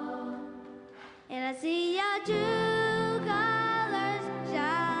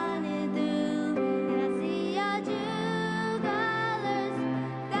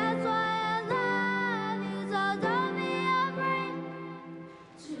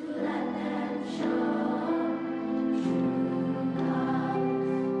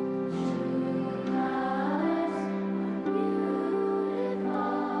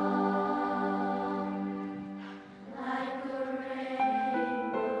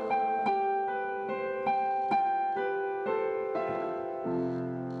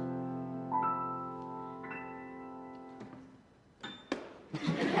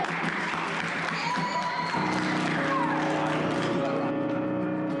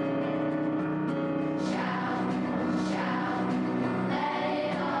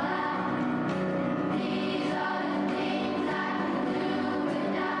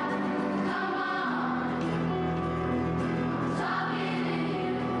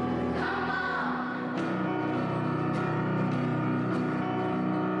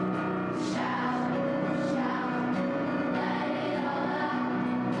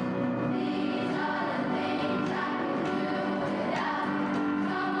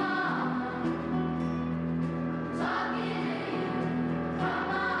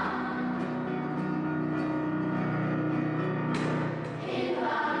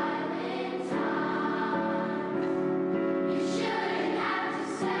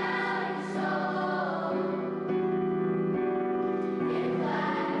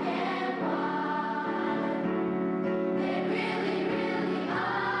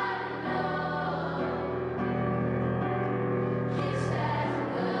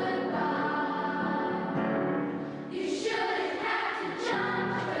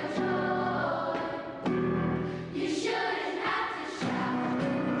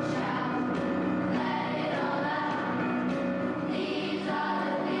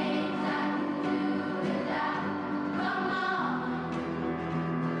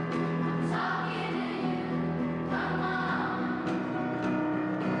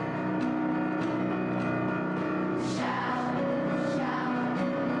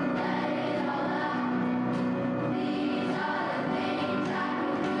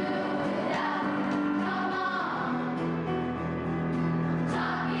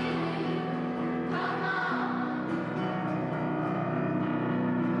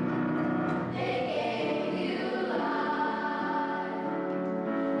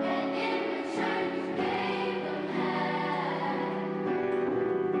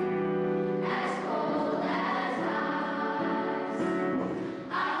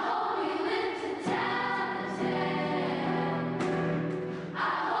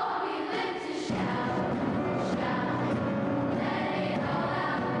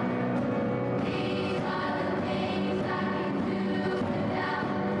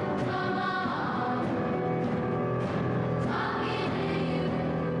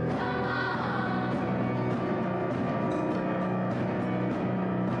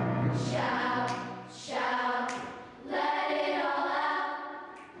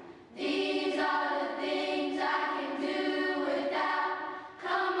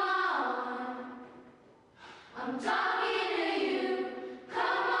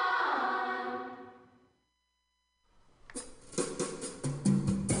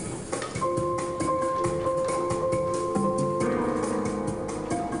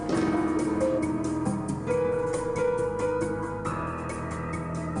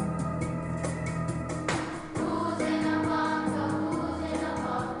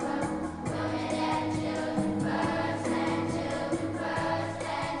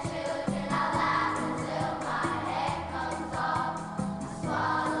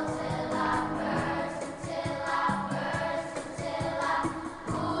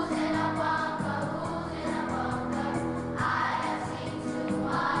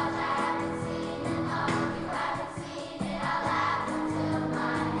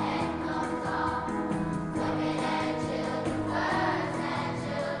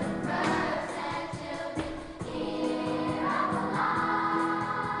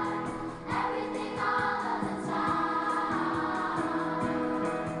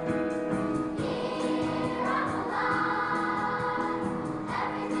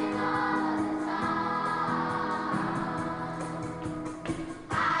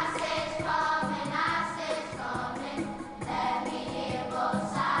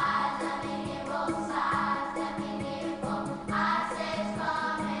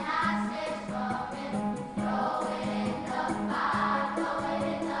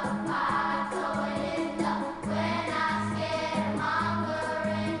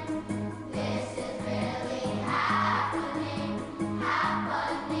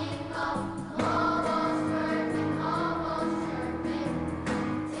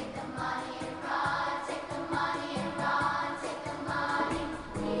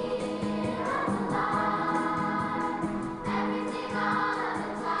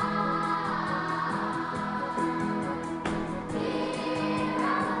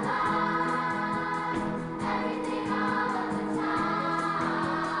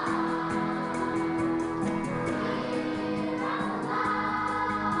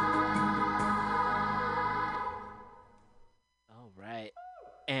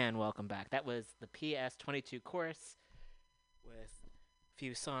 welcome back. That was the PS22 chorus with a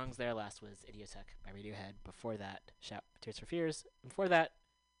few songs there. Last was Idiotech by Radiohead. Before that, Shout Tears for Fears. Before that,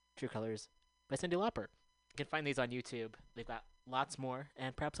 True Colors by Cyndi Lauper. You can find these on YouTube. They've got lots more,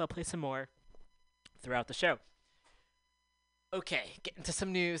 and perhaps I'll play some more throughout the show. Okay, get into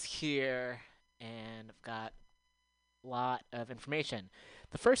some news here, and I've got a lot of information.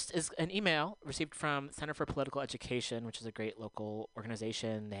 The first is an email received from Center for Political Education, which is a great local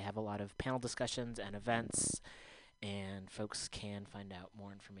organization. They have a lot of panel discussions and events, and folks can find out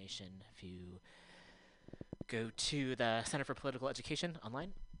more information if you go to the Center for Political Education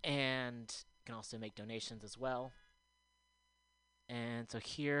online, and you can also make donations as well. And so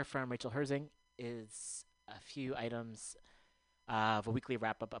here from Rachel Herzing is a few items of a weekly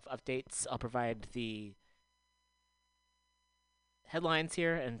wrap-up of updates. I'll provide the headlines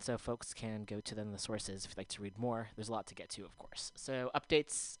here, and so folks can go to them in the sources if you'd like to read more. There's a lot to get to, of course. So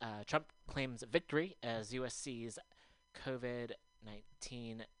updates, Trump claims victory as USC's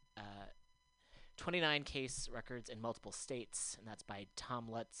COVID-19 29 case records in multiple states, and that's by Tom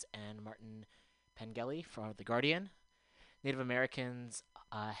Lutz and Martin Pengelly for The Guardian. Native Americans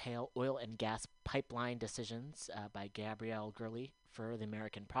hail oil and gas pipeline decisions by Gabrielle Gurley for The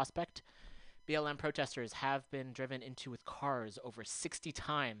American Prospect. BLM protesters have been driven into with cars over 60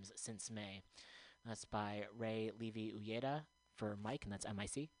 times since May. That's by Ray Levy-Uyeda for Mike, and that's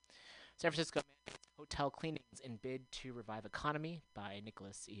MIC. San Francisco mandates hotel cleanings in bid to revive economy by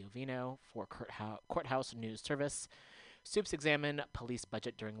Nicholas Iovino for Courthouse News Service. Soups examine police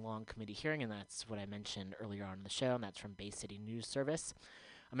budget during long committee hearing, and that's what I mentioned earlier on in the show, and that's from Bay City News Service.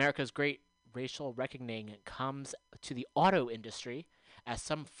 America's great racial reckoning comes to the auto industry as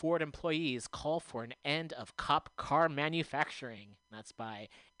some Ford employees call for an end of cop car manufacturing. That's by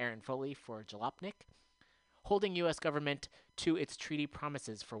Aaron Foley for Jalopnik. Holding U.S. government to its treaty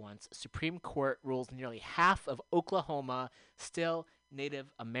promises for once, Supreme Court rules nearly half of Oklahoma still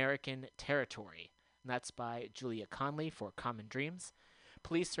Native American territory. And that's by Julia Conley for Common Dreams.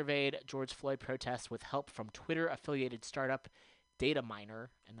 Police surveyed George Floyd protests with help from Twitter-affiliated startup Dataminer,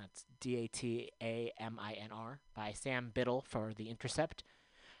 and that's Dataminer, by Sam Biddle for The Intercept.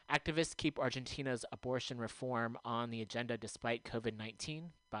 Activists keep Argentina's abortion reform on the agenda despite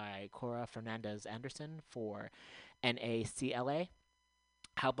COVID-19 by Cora Fernandez Anderson for NACLA.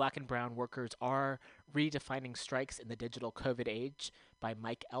 How Black and Brown Workers Are Redefining Strikes in the Digital COVID Age by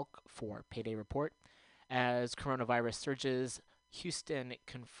Mike Elk for Payday Report. As coronavirus surges, Houston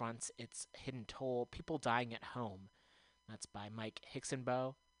confronts its hidden toll, people dying at home. That's by Mike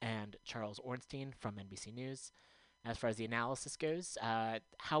Hicksonbow and Charles Ornstein from NBC News. As far as the analysis goes,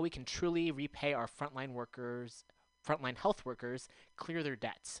 how we can truly repay our frontline health workers, clear their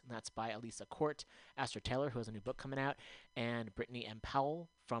debts. And that's by Elisa Court, Astor Taylor, who has a new book coming out, and Brittany M. Powell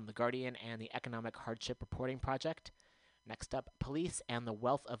from The Guardian and the Economic Hardship Reporting Project. Next up, Police and the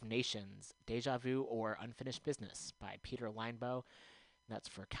Wealth of Nations, Deja Vu or Unfinished Business by Peter Linebow. That's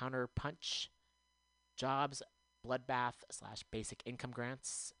for Counterpunch. Jobs, Bloodbath / Basic Income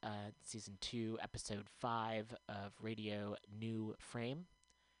Grants, Season 2, Episode 5 of Radio New Frame.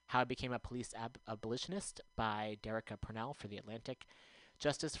 How I Became a Police Abolitionist by Derica Purnell for The Atlantic.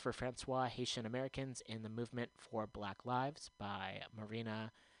 Justice for Francois Haitian Americans in the Movement for Black Lives by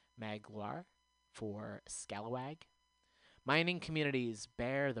Marina Magloire for Scalawag. Mining Communities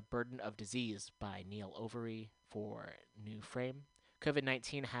Bear the Burden of Disease by Neil Overy for New Frame.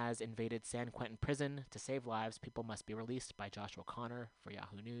 COVID-19 has invaded San Quentin Prison. To save lives, people must be released by Josh O'Connor for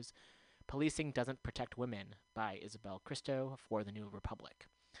Yahoo News. Policing Doesn't Protect Women by Isabel Christo for The New Republic.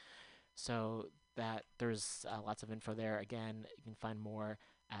 So that there's lots of info there. Again, you can find more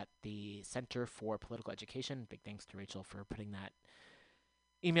at the Center for Political Education. Big thanks to Rachel for putting that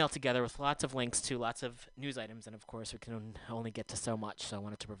email together with lots of links to lots of news items. And of course, we can only get to so much, so I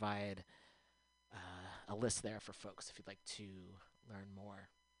wanted to provide a list there for folks if you'd like to learn more.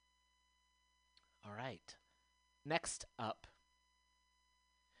 All right. Next up,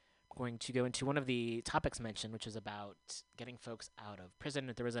 I'm going to go into one of the topics mentioned, which is about getting folks out of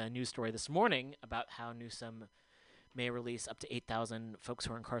prison. There was a news story this morning about how Newsom may release up to 8,000 folks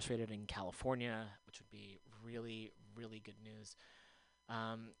who are incarcerated in California, which would be really, really good news.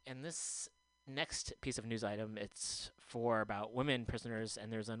 And this next piece of news item, it's for about women prisoners,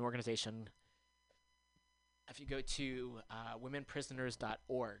 and there's an organization. If you go to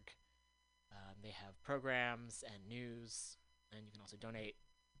womenprisoners.org, they have programs and news, and you can also donate,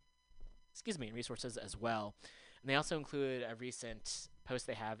 and resources as well. And they also include a recent post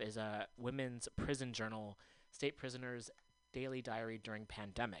they have is a women's prison journal, State Prisoners Daily Diary During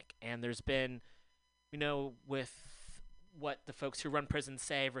Pandemic. And there's been, with what the folks who run prisons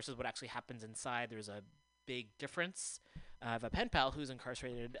say versus what actually happens inside. There's a big difference. I have a pen pal who's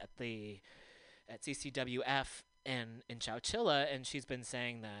incarcerated at CCWF and in Chowchilla, and she's been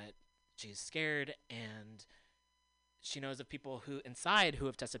saying that she's scared and she knows of people who inside who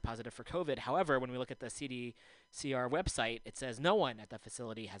have tested positive for COVID. However, when we look at the CDCR website, it says no one at the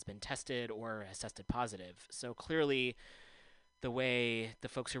facility has been tested or has tested positive. So clearly, the way the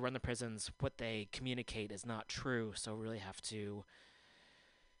folks who run the prisons, what they communicate is not true. So we really have to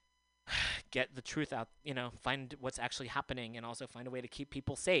get the truth out, find what's actually happening and also find a way to keep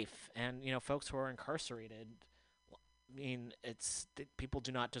people safe. And, folks who are incarcerated, people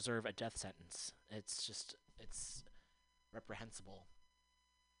do not deserve a death sentence. It's reprehensible.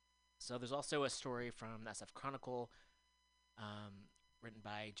 So there's also a story from the SF Chronicle written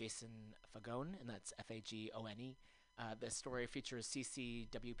by Jason Fagone, and that's Fagone. This story features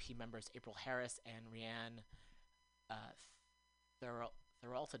CCWP members April Harris and Rianne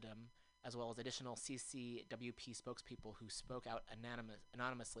Thuraltadum, as well as additional CCWP spokespeople who spoke out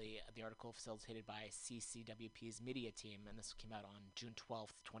anonymously. The article facilitated by CCWP's media team, and this came out on June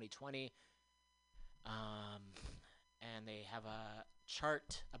 12th, 2020. And they have a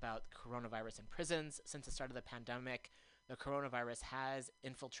chart about coronavirus in prisons. Since the start of the pandemic, the coronavirus has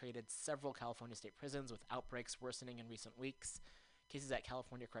infiltrated several California state prisons, with outbreaks worsening in recent weeks. Cases at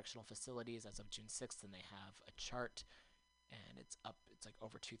California correctional facilities as of June 6th, and they have a chart, and it's like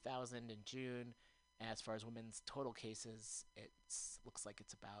over 2,000 in June. As far as women's total cases, it looks like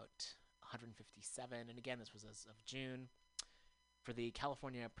it's about 157, and again, this was as of June. For the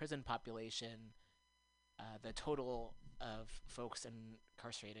California prison population, the total of folks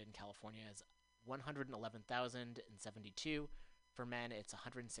incarcerated in California is 111,072. For men, it's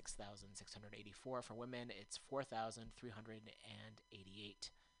 106,684. For women, it's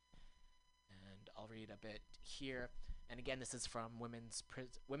 4,388. And I'll read a bit here. And again, this is from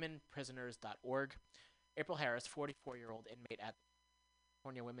womenprisoners.org. April Harris, 44-year-old inmate at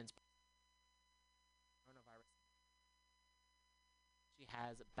California Women's Coronavirus. She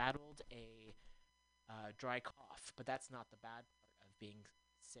has battled a dry cough, but that's not the bad part of being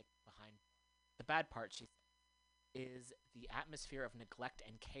sick behind. The bad part, she said, is the atmosphere of neglect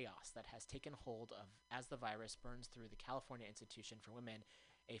and chaos that has taken hold of as the virus burns through the California Institution for Women,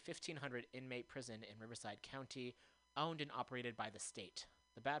 a 1,500 inmate prison in Riverside County, owned and operated by the state.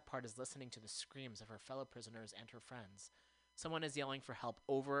 The bad part is listening to the screams of her fellow prisoners and her friends. Someone is yelling for help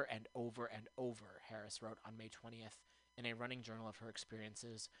over and over and over, Harris wrote on May 20th in a running journal of her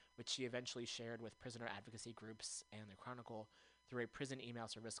experiences, which she eventually shared with prisoner advocacy groups and the Chronicle through a prison email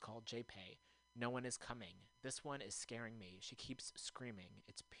service called JPay. No one is coming. This one is scaring me. She keeps screaming.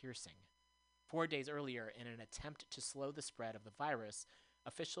 It's piercing. 4 days earlier, in an attempt to slow the spread of the virus,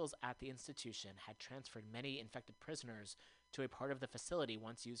 officials at the institution had transferred many infected prisoners to a part of the facility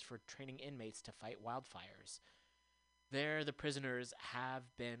once used for training inmates to fight wildfires. There, the prisoners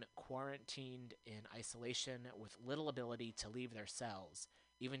have been quarantined in isolation with little ability to leave their cells,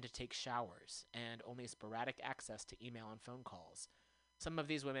 even to take showers, and only sporadic access to email and phone calls. Some of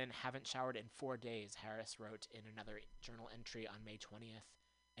these women haven't showered in 4 days, Harris wrote in another journal entry on May 20th.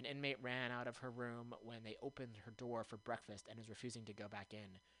 An inmate ran out of her room when they opened her door for breakfast and is refusing to go back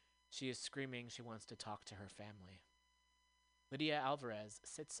in. She is screaming she wants to talk to her family. Lydia Alvarez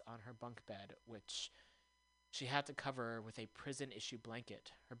sits on her bunk bed, which she had to cover with a prison-issue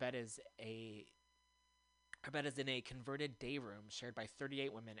blanket. Her bed is in a converted day room shared by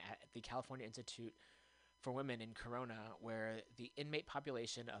 38 women at the California Institute for Women in Corona, where the inmate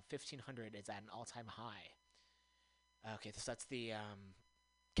population of 1,500 is at an all-time high. Okay, so that's the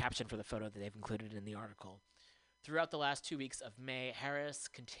caption for the photo that they've included in the article. Throughout the last 2 weeks of May, Harris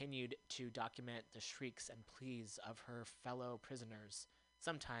continued to document the shrieks and pleas of her fellow prisoners.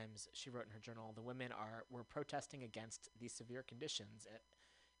 Sometimes, she wrote in her journal, the women were protesting against the severe conditions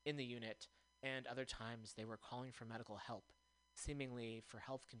in the unit, and other times they were calling for medical help, seemingly for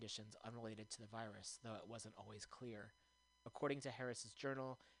health conditions unrelated to the virus, though it wasn't always clear. According to Harris's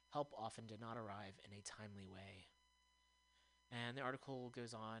journal, help often did not arrive in a timely way. And the article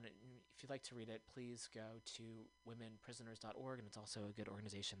goes on. If you'd like to read it, please go to womenprisoners.org, and it's also a good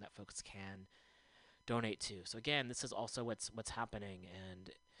organization that folks can donate to. So again, this is also what's happening,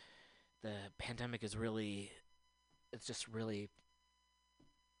 and the pandemic is really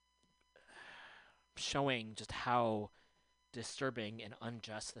showing just how disturbing and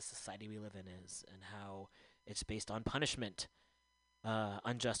unjust the society we live in is, and how it's based on punishment,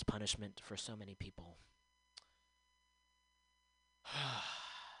 unjust punishment for so many people.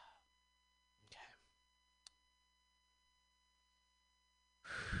 Okay.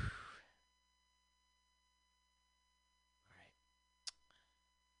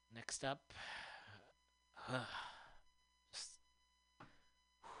 Next up, just-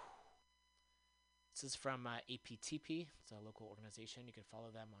 this is from APTP. It's a local organization. You can follow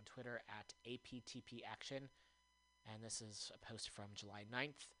them on Twitter at APTP Action. And this is a post from July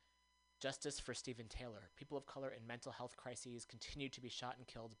 9th. Justice for Stephen Taylor. People of color in mental health crises continue to be shot and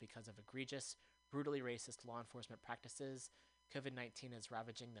killed because of egregious, brutally racist law enforcement practices. COVID-19 is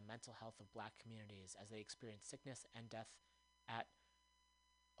ravaging the mental health of black communities as they experience sickness and death at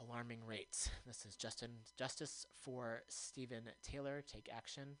alarming rates. This is Justice for Stephen Taylor. Take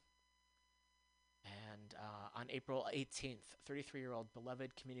action. And on April 18th, 33-year-old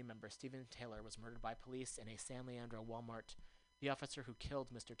beloved community member Stephen Taylor was murdered by police in a San Leandro Walmart. The officer who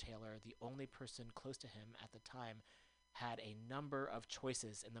killed Mr. Taylor, the only person close to him at the time, had a number of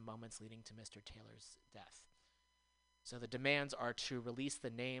choices in the moments leading to Mr. Taylor's death. So the demands are to release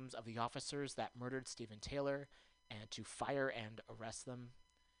the names of the officers that murdered Stephen Taylor and to fire and arrest them.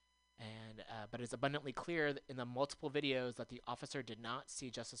 And but it's abundantly clear in the multiple videos that the officer did not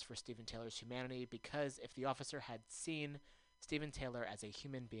see justice for Stephen Taylor's humanity, because if the officer had seen Stephen Taylor as a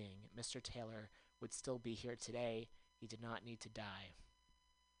human being, Mr. Taylor would still be here today. He did not need to die.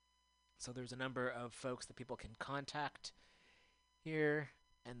 So there's a number of folks that people can contact here,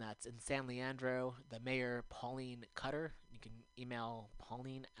 and that's in San Leandro, the mayor, Pauline Cutter. You can email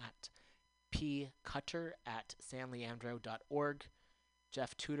Pauline at pcutter@sanleandro.org.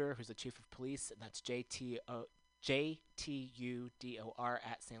 Jeff Tudor, who's the chief of police, and that's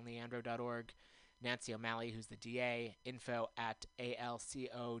JTUDOR@sanleandro.org. Nancy O'Malley, who's the DA,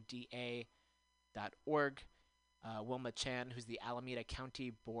 info@alcoda.org. Wilma Chan, who's the Alameda County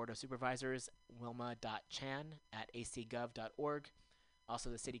Board of Supervisors, wilma.chan@acgov.org. Also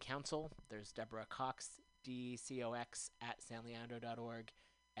the City Council, there's Deborah Cox, DCOX@sanleandro.org.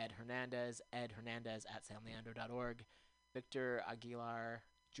 Ed Hernandez, edhernandez@sanleandro.org. Victor Aguilar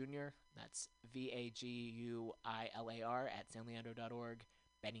Jr., that's VAGUILAR@sanleandro.org.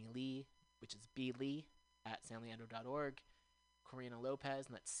 Benny Lee, which is B. Lee @sanleandro.org. Corina Lopez,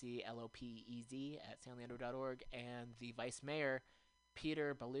 and that's CLOPEZ@sanleandro.org. And the Vice Mayor,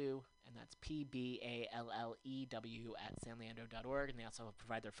 Peter Ballou, and that's PBALLEW @sanleandro.org. And they also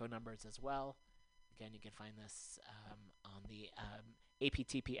provide their phone numbers as well. Again, you can find this on the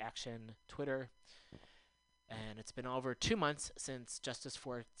APTP Action Twitter. And it's been over 2 months since Justice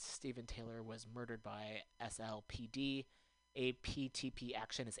for Stephen Taylor was murdered by SLPD. APTP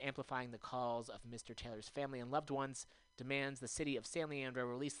Action is amplifying the calls of Mr. Taylor's family and loved ones, demands the city of San Leandro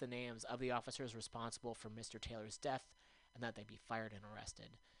release the names of the officers responsible for Mr. Taylor's death, and that they be fired and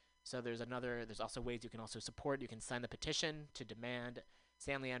arrested. So there's also ways you can also support. You can sign the petition to demand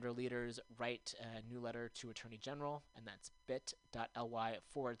San Leandro leaders write a new letter to Attorney General, and that's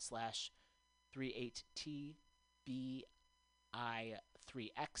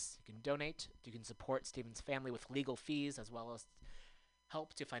bit.ly/38TBI3X. You can donate. You can support Stephen's family with legal fees, as well as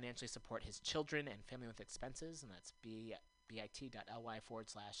help to financially support his children and family with expenses, and that's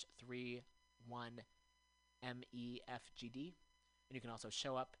bit.ly/31MEFGD. And you can also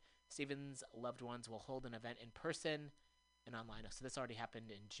show up. Stephen's loved ones will hold an event in person and online. So this already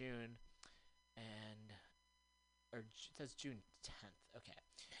happened in June, it says June 10th. Okay.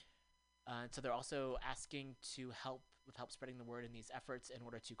 So they're also asking to help spreading the word in these efforts in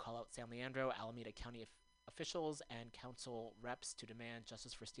order to call out San Leandro, Alameda County officials, and council reps to demand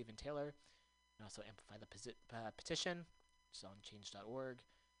justice for Stephen Taylor, and also amplify the petition, which is on change.org,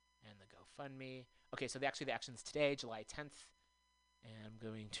 and the GoFundMe. Okay, so the action's today, July 10th, and I'm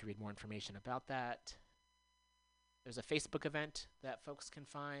going to read more information about that. There's a Facebook event that folks can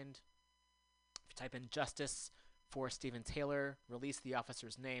find. If you type in Justice for Stephen Taylor, release the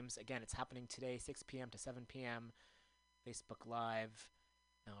officers' names. Again, it's happening today, 6 p.m. to 7 p.m. Facebook Live.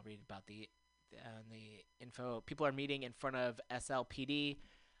 And I'll read about the info. People are meeting in front of SLPD.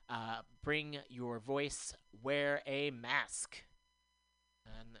 Bring your voice. Wear a mask.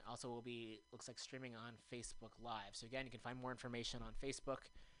 And also will be, looks like, streaming on Facebook Live. So again, you can find more information on Facebook.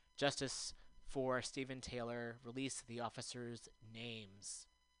 Justice for Stephen Taylor. Release the officers' names.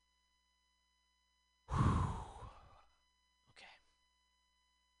 Okay.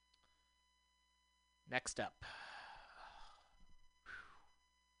 Next up.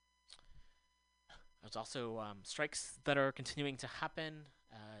 There's also strikes that are continuing to happen.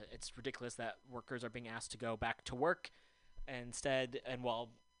 It's ridiculous that workers are being asked to go back to work instead, and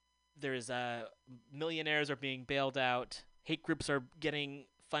while there's millionaires are being bailed out, hate groups are getting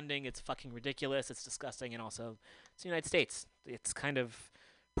funding. It's fucking ridiculous. It's disgusting, and also it's the United States. It's kind of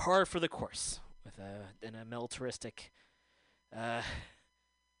par for the course with in a militaristic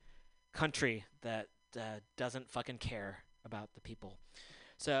country that doesn't fucking care about the people.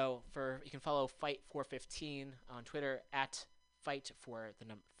 So you can follow Fight415 on Twitter at Fight for the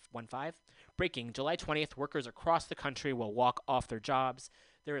number 15. Breaking July 20th, workers across the country will walk off their jobs.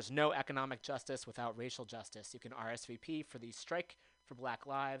 There is no economic justice without racial justice. You can RSVP for the Strike for Black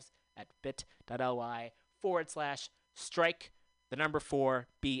Lives at bit.ly/strike the number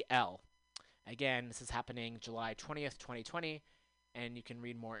 4BL. Again, this is happening July 20th, 2020, and you can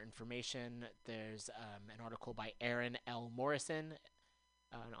read more information. There's an article by Aaron L. Morrison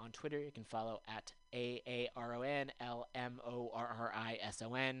on Twitter. You can follow at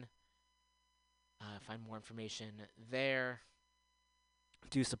AARONLMORRISON. Find more information there.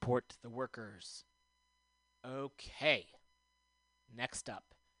 Do support the workers. Okay. Next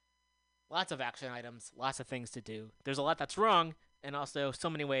up. Lots of action items, lots of things to do. There's a lot that's wrong, and also so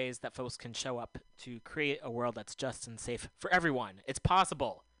many ways that folks can show up to create a world that's just and safe for everyone. It's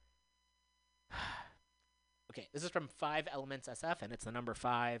possible. Okay, this is from 5 Elements SF, and it's the number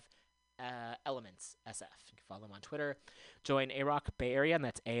 5 Elements SF. You can follow them on Twitter. Join AROC Bay Area, and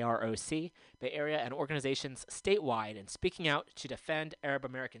that's AROC, Bay Area, and organizations statewide in speaking out to defend Arab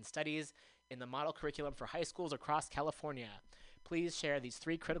American studies in the model curriculum for high schools across California. Please share these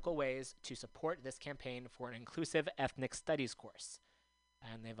 3 critical ways to support this campaign for an inclusive ethnic studies course.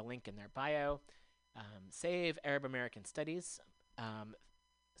 And they have a link in their bio. Save Arab American Studies.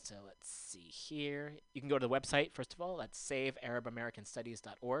 So let's see here. You can go to the website, first of all. That's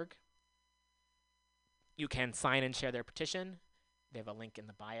savearabamericanstudies.org. You can sign and share their petition. They have a link in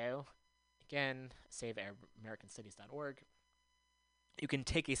the bio. Again, savearabamericanstudies.org. You can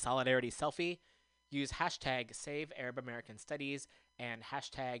take a solidarity selfie. Use hashtag SaveArabAmericanStudies and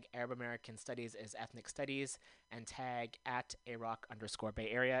hashtag ArabAmericanStudies is ethnic studies, and tag at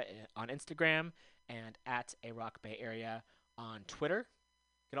AROC_Bay Area on Instagram and at AROC Bay Area on Twitter.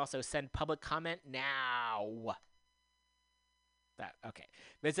 You can also send public comment now. Okay.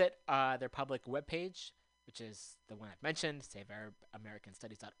 Visit their public webpage, which is the one I've mentioned,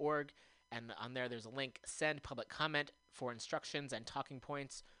 SaveArabAmericanStudies.org. And on there, there's a link, send public comment, for instructions and talking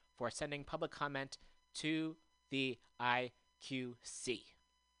points for sending public comment to the IQC.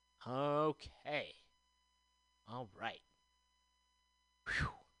 Okay. All right. Whew.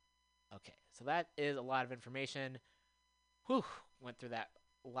 Okay, so that is a lot of information. Whew. Went through that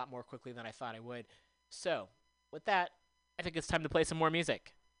a lot more quickly than I thought I would. So, with that, I think it's time to play some more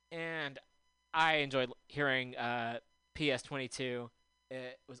music. And I enjoyed hearing PS22.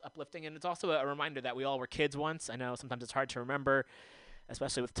 It was uplifting, and it's also a reminder that we all were kids once. I know sometimes it's hard to remember,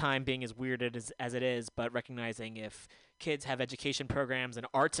 especially with time being as weird as it is, but recognizing if kids have education programs and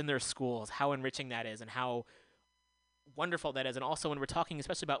arts in their schools, how enriching that is and how wonderful that is. And also when we're talking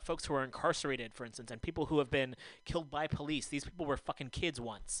especially about folks who are incarcerated, for instance, and people who have been killed by police, these people were fucking kids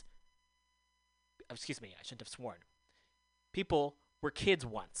once. Excuse me, I shouldn't have sworn. People were kids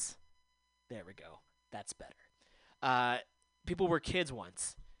once. There we go. That's better. People were kids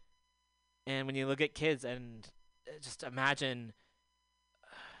once. And when you look at kids and just imagine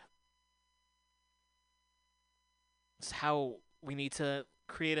how we need to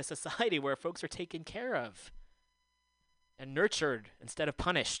create a society where folks are taken care of and nurtured instead of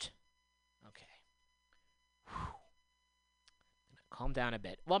punished. Okay. Whew. Calm down a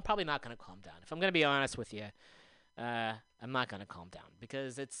bit. Well, I'm probably not going to calm down. If I'm going to be honest with you, I'm not going to calm down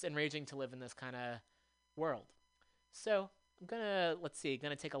because it's enraging to live in this kind of world. So I'm going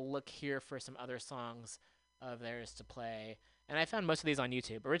to take a look here for some other songs of theirs to play. And I found most of these on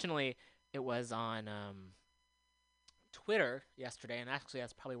YouTube. Originally, it was on Twitter yesterday, and actually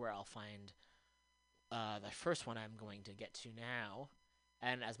that's probably where I'll find the first one I'm going to get to now.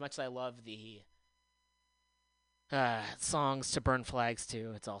 And as much as I love the songs to burn flags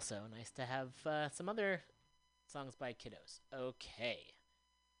to, it's also nice to have some other songs by kiddos. Okay.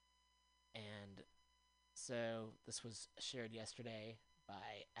 And so this was shared yesterday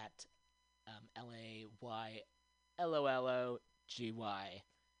by at LAYLOLOGY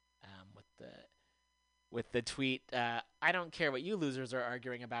with the tweet, I don't care what you losers are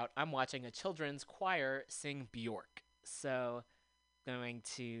arguing about. I'm watching a children's choir sing Bjork. So I'm going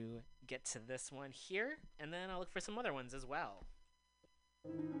to get to this one here, and then I'll look for some other ones as well.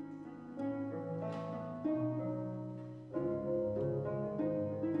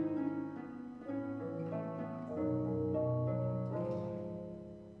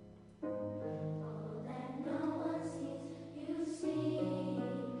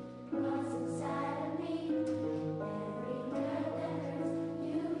 Emotional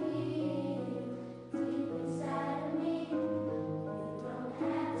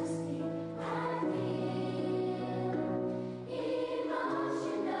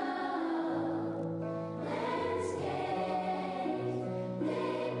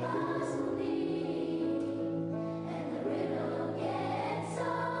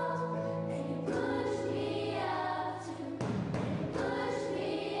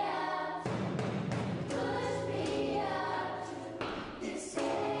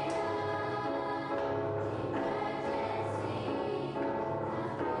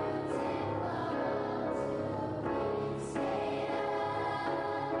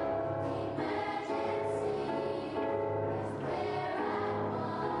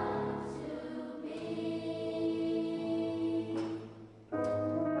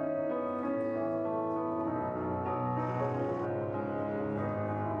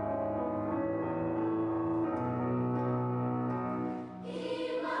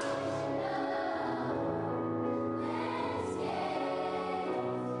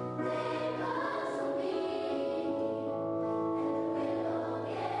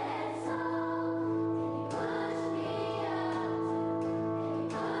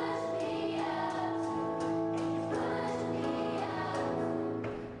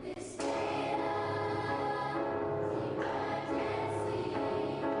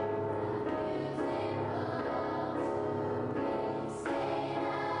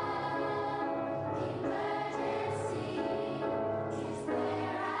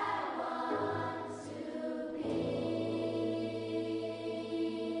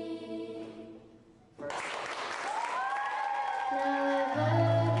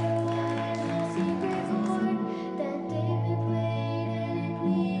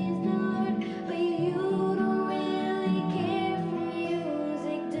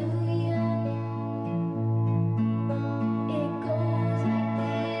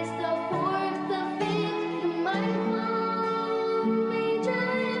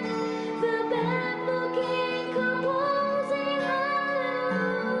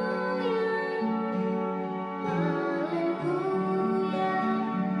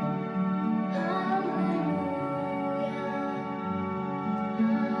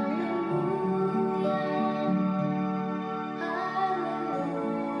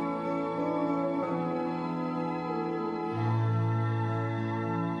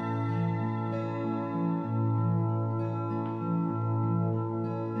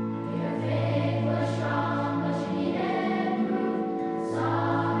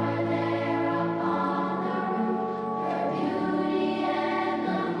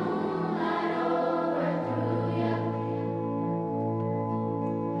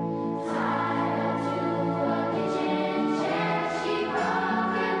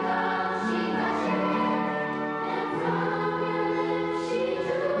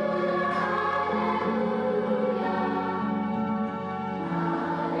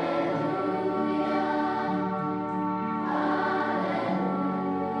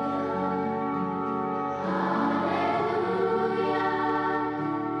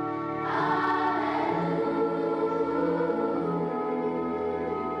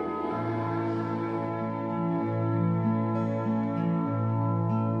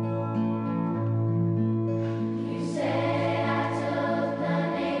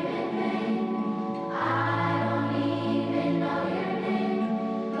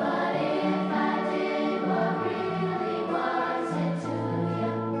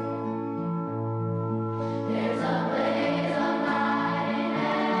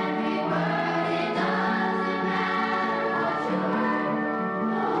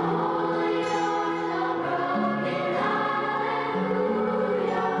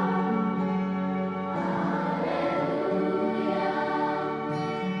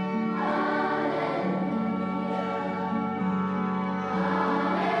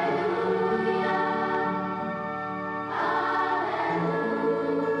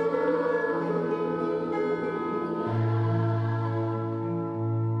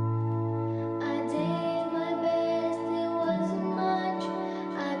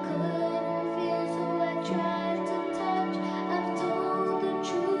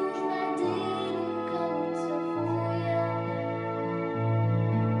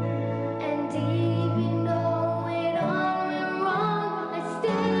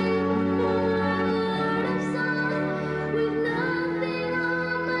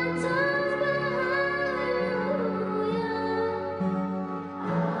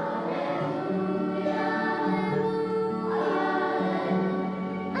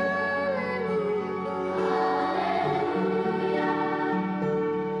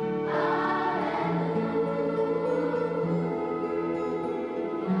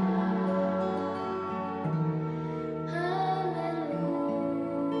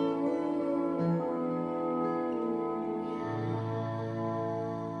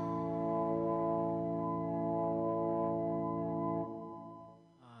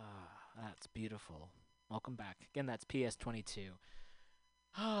beautiful. Welcome back. Again, that's PS22.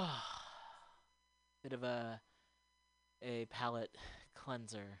 Bit of a palate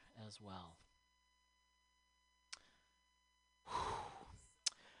cleanser as well.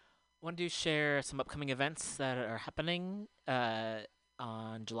 Want to share some upcoming events that are happening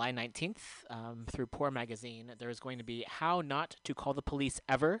on July 19th through Poor Magazine. There is going to be How Not to Call the Police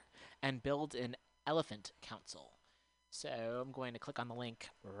Ever and Build an Elephant Council. So I'm going to click on the link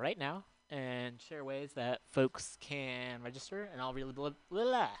right now and share ways that folks can register, and I'll read a little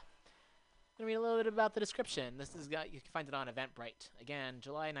bit about the description. You can find it on Eventbrite. Again,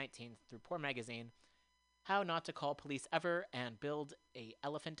 July 19th through Poor Magazine. How Not to Call Police Ever and Build a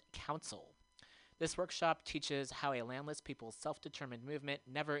Elephant Council. This workshop teaches how a landless people's self-determined movement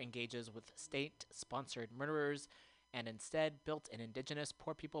never engages with state-sponsored murderers and instead built an indigenous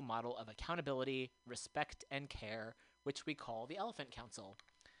poor people model of accountability, respect, and care, which we call the Elephant Council.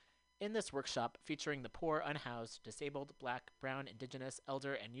 In this workshop, featuring the poor, unhoused, disabled, black, brown, indigenous,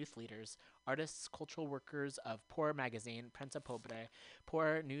 elder, and youth leaders, artists, cultural workers of Poor Magazine, Prensa Pobre,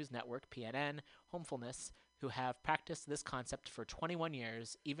 Poor News Network, PNN, Homefulness, who have practiced this concept for 21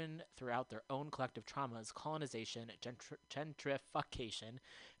 years, even throughout their own collective traumas, colonization, gentrification,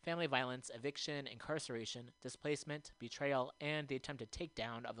 family violence, eviction, incarceration, displacement, betrayal, and the attempted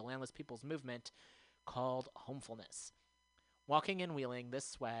takedown of the landless people's movement called Homefulness. Walking and wheeling this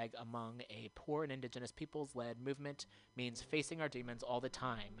swag among a poor and indigenous peoples-led movement means facing our demons all the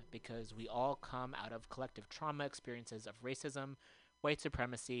time, because we all come out of collective trauma experiences of racism, white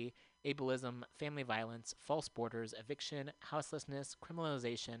supremacy, ableism, family violence, false borders, eviction, houselessness,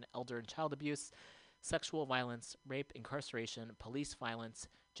 criminalization, elder and child abuse, sexual violence, rape, incarceration, police violence,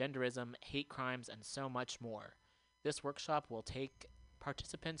 genderism, hate crimes, and so much more. This workshop will take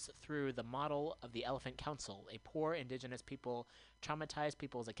participants through the model of the Elephant Council, a poor indigenous people, traumatized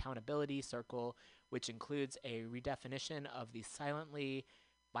people's accountability circle, which includes a redefinition of the silently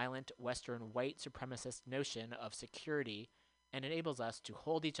violent Western white supremacist notion of security and enables us to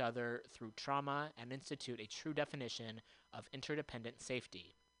hold each other through trauma and institute a true definition of interdependent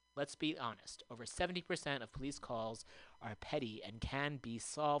safety. Let's be honest, over 70% of police calls are petty and can be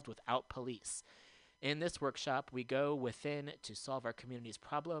solved without police. In this workshop, we go within to solve our community's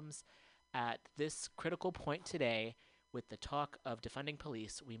problems. At this critical point today, with the talk of defunding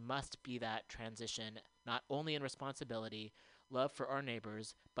police, we must be that transition, not only in responsibility, love for our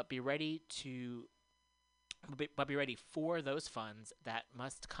neighbors, but be ready for those funds that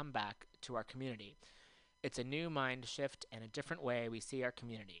must come back to our community. It's a new mind shift and a different way we see our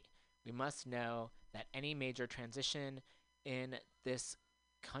community. We must know that any major transition in this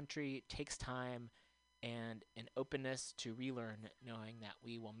country takes time and an openness to relearn, knowing that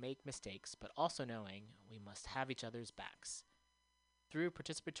we will make mistakes, but also knowing we must have each other's backs. Through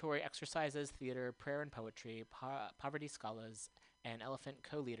participatory exercises, theater, prayer and poetry, poverty scholars, and elephant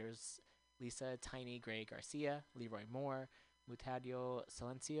co-leaders, Lisa Tiny Gray Garcia, Leroy Moore, Mutadio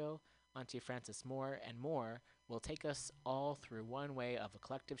Silencio, Auntie Frances Moore, and more will take us all through one way of a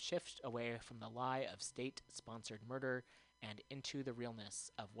collective shift away from the lie of state-sponsored murder and into the realness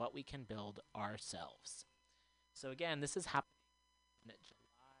of what we can build ourselves. So again, this is happening on July 19th,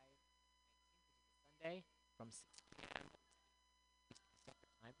 Sunday, from 6 p.m.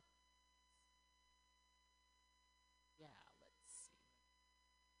 time. Yeah, let's see.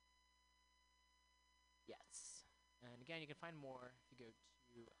 Yes. And again, you can find more if you go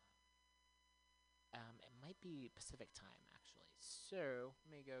to, it might be Pacific time, actually. So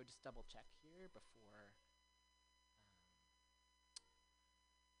let me go just double check here before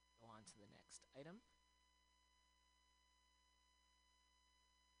go on to the next item.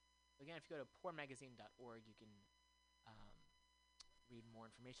 Again, if you go to poormagazine.org, you can read more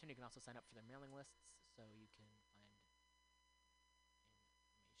information. You can also sign up for their mailing lists, so you can find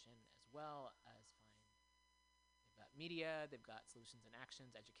information as well as find. They've got media, they've got solutions and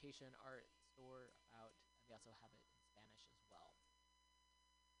actions, education, art, store, about. And they also have it in Spanish as well.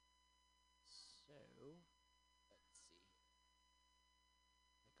 So let's see.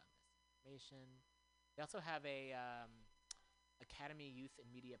 Click on this information. They also have a Academy Youth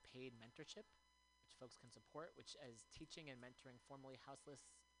and Media paid mentorship, which folks can support, which is teaching and mentoring formerly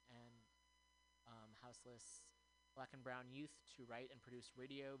houseless and houseless Black and brown youth to write and produce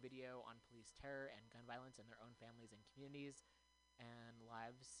radio, video on police terror and gun violence in their own families and communities, and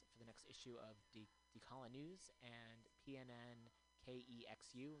lives for the next issue of Decolon News and PNN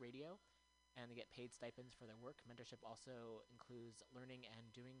KEXU Radio. And they get paid stipends for their work. Mentorship also includes learning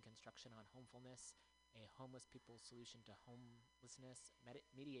and doing construction on homefulness, a homeless people's solution to homelessness,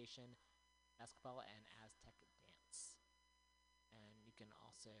 mediation, basketball, and Aztec dance. And you can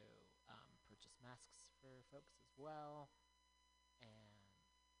also just masks for folks as well. And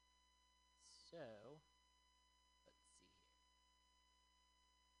so, let's see here.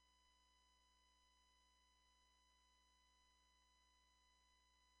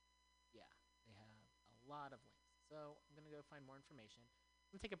 Yeah, they have a lot of links. So I'm going to go find more information.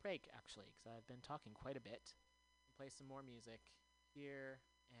 I'm going to take a break, actually, because I've been talking quite a bit. And play some more music here,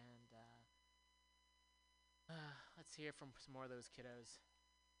 and let's hear from some more of those kiddos.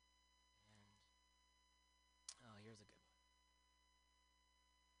 And oh, here's a good one.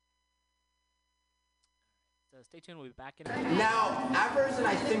 So stay tuned. We'll be back in a minute. Now, our version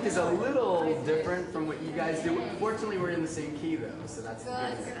I think is a little different from what you guys do. Fortunately, we're in the same key though, so that's the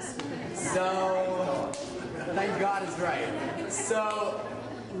good news. So, thank God it's right. So,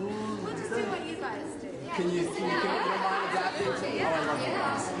 We'll just do what you guys do. can you mind adapting to? Oh, I love you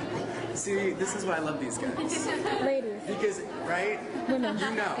guys. See, this is why I love these guys. Ladies. Because, right? Women.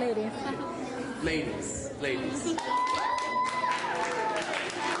 You know. Ladies. Ladies.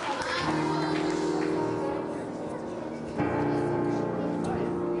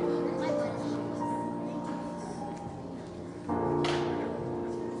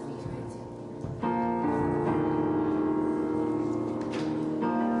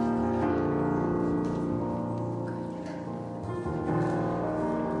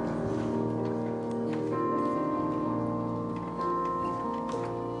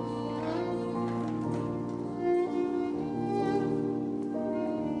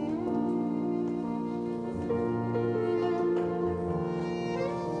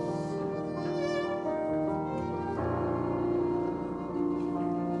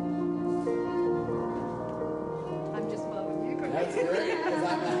 That's great, because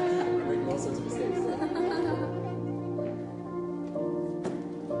I'm making all sorts of mistakes.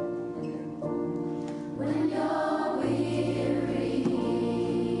 When you're weary,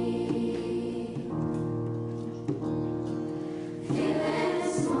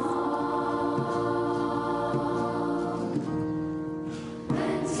 feeling small,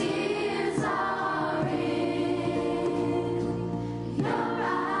 when tears are in your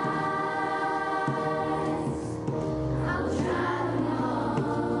eyes, I'll try to know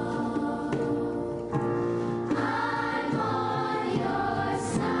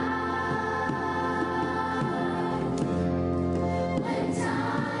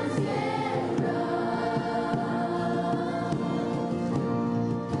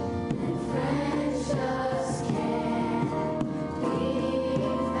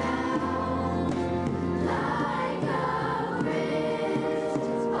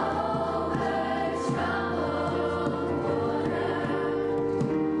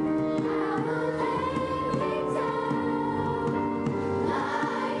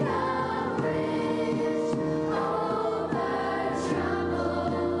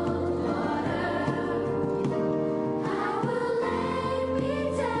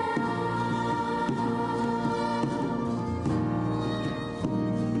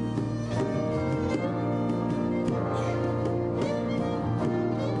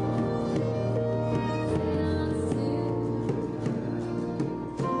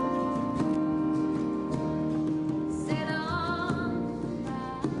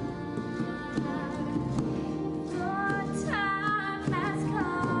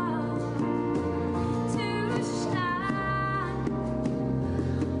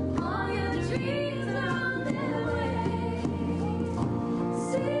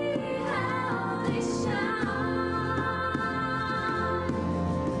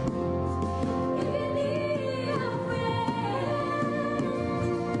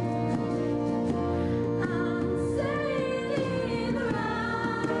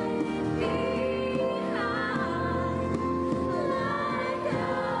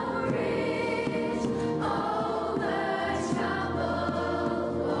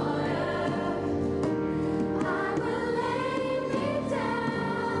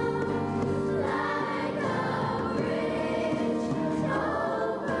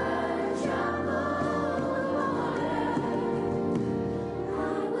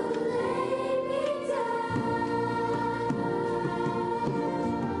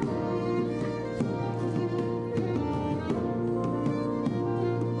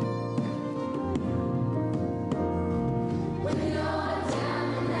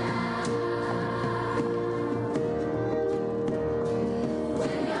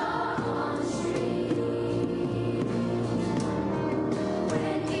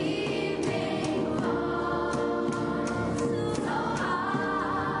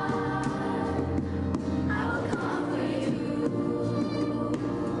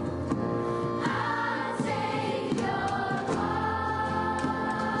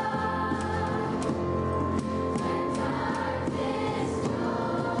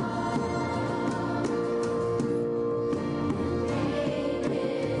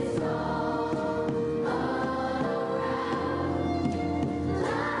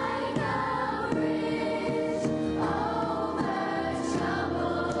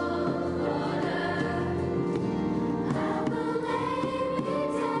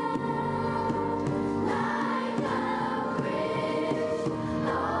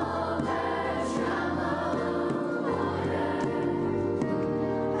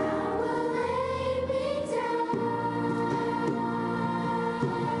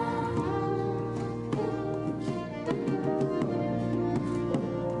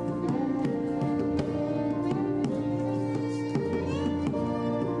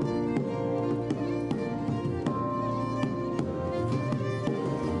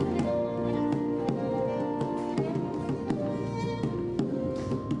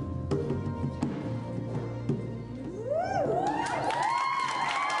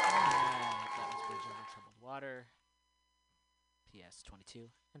guest 22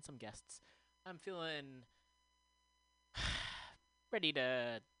 and some guests. I'm feeling ready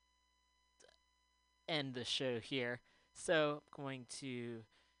to end the show here. So I'm going to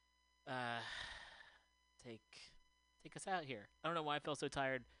take us out here. I don't know why I feel so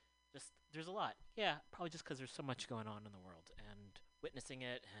tired. Just there's a lot. Yeah, probably just because there's so much going on in the world, and witnessing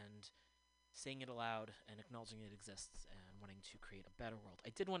it and saying it aloud and acknowledging it exists and wanting to create a better world. I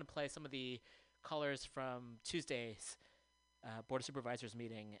did want to play some of the callers from Tuesday's Board of Supervisors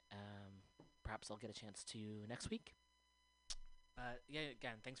meeting. Perhaps I'll get a chance to next week. Yeah,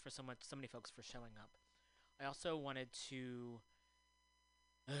 again, thanks for so many folks for showing up. I also wanted to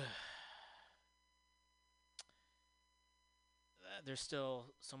there's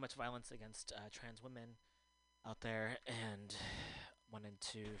still so much violence against trans women out there, and wanted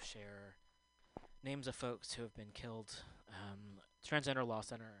to share names of folks who have been killed. Transgender Law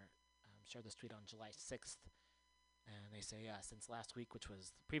Center shared this tweet on July 6th, and they say, since last week, which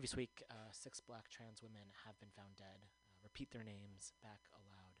was the previous week, 6 black trans women have been found dead. Repeat their names back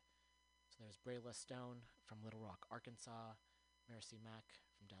aloud. So there's Brayla Stone from Little Rock, Arkansas, Mercy Mack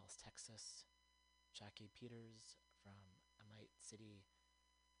from Dallas, Texas, Jackie Peters from Amite City,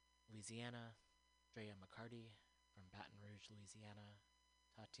 Louisiana, Drea McCarty from Baton Rouge, Louisiana,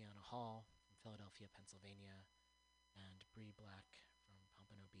 Tatiana Hall from Philadelphia, Pennsylvania, and Bree Black from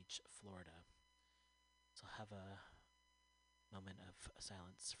Pompano Beach, Florida. So I'll have a moment of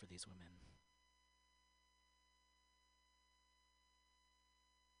silence for these women.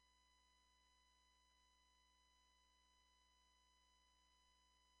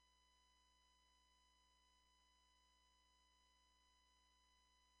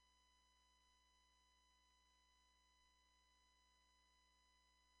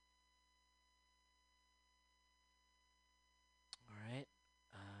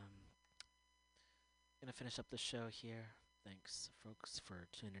 Gonna finish up the show here. Thanks, folks, for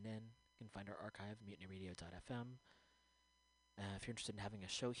tuning in. You can find our archive, MutinyRadio.fm. If you're interested in having a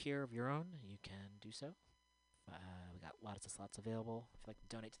show here of your own, you can do so. We got lots of slots available. If you'd like to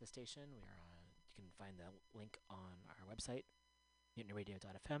donate to the station, you can find the link on our website,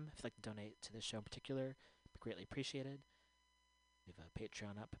 MutinyRadio.fm. If you'd like to donate to this show in particular, it'd be greatly appreciated. We have a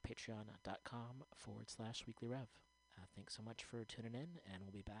Patreon up, patreon.com/weeklyrev. Thanks so much for tuning in, and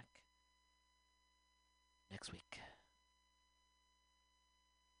we'll be back next week.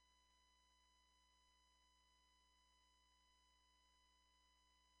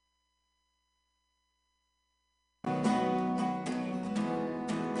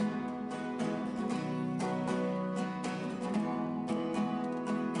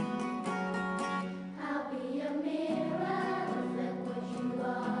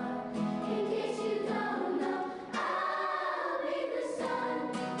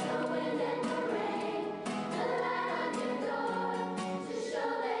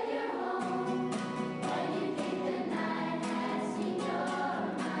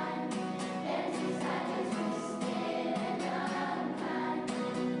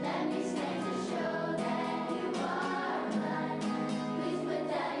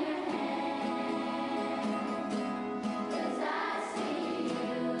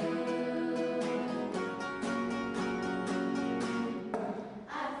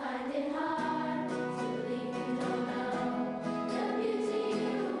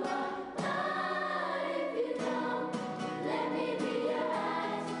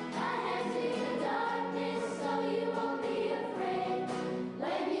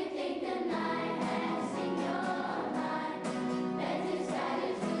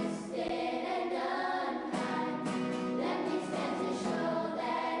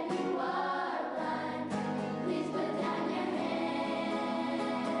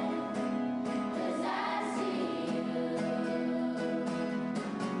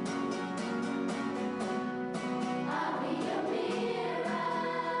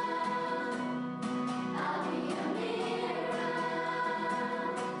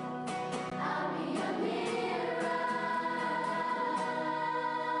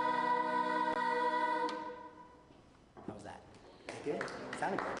 Good.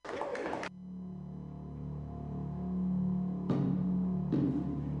 Sounded good.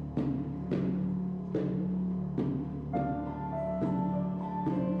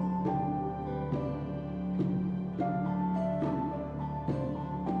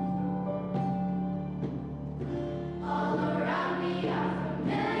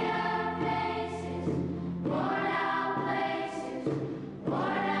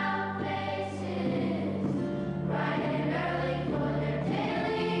 Bright and early for their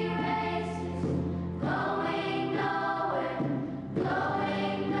daily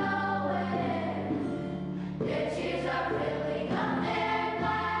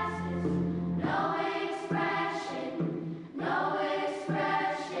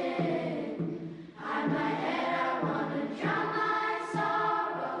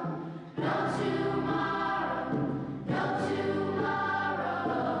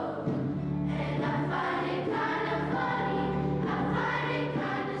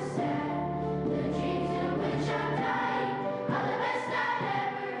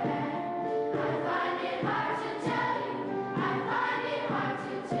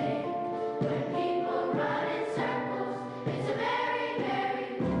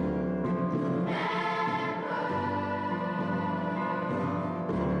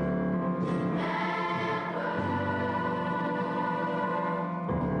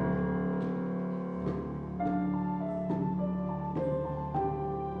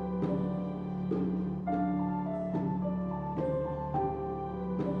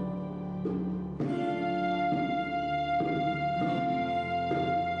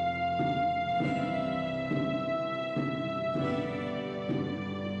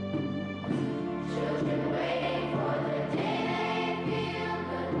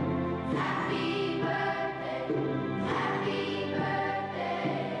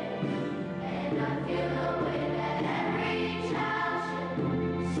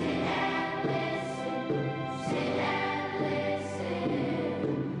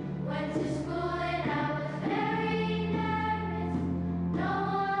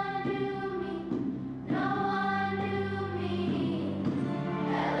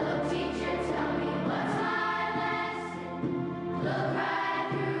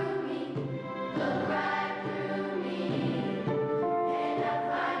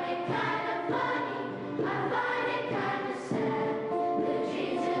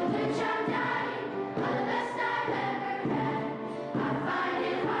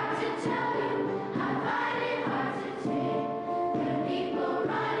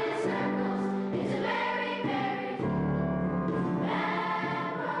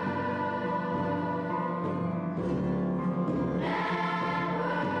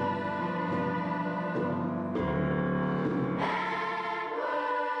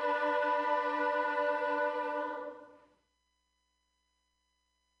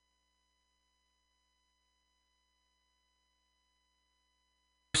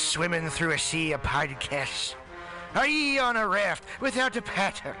Swimming through a sea of podcasts. Are ye on a raft without a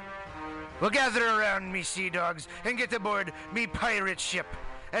paddle? Well, gather around me, sea dogs, and get aboard me pirate ship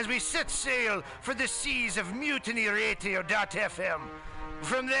as we set sail for the seas of MutinyRadio.fm.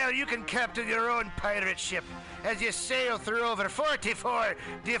 From there, you can captain your own pirate ship as you sail through over 44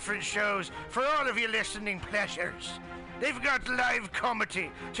 different shows for all of your listening pleasures. They've got live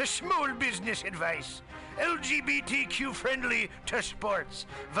comedy to small business advice, LGBTQ friendly to sports,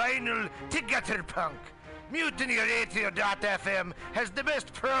 vinyl to gutter punk. MutinyRadio.fm has the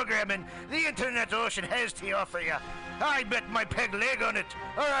best programming the internet ocean has to offer you. I bet my peg leg on it,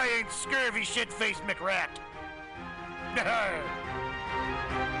 or I ain't scurvy shit-faced McRat.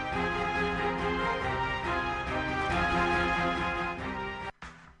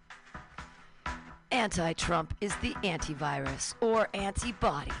 Anti-Trump is the antivirus or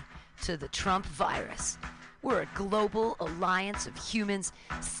antibody to the Trump virus. We're a global alliance of humans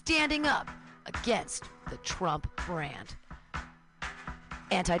standing up against the Trump brand.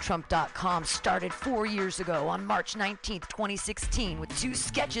 Antitrump.com started 4 years ago on March 19th, 2016 with 2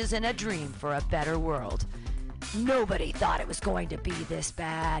 sketches and a dream for a better world. Nobody thought it was going to be this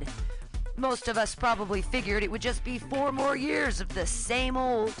bad. Most of us probably figured it would just be 4 more years of the same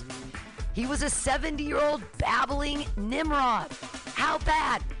old. He was a 70-year-old babbling Nimrod. How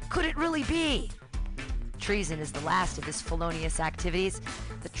bad could it really be? Treason is the last of his felonious activities.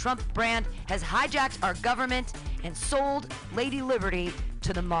 The Trump brand has hijacked our government and sold Lady Liberty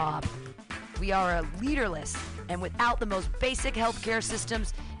to the mob. We are a leaderless and without the most basic healthcare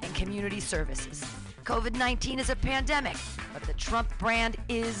systems and community services. COVID-19 is a pandemic, but the Trump brand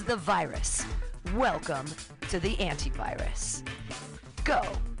is the virus. Welcome to the antivirus. Go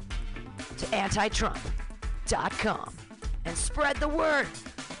to antitrump.com and spread the word.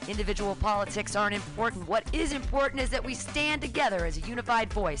 Individual politics aren't important. What is important is that we stand together as a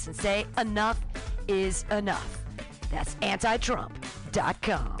unified voice and say enough is enough. That's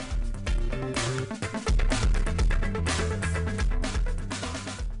antitrump.com.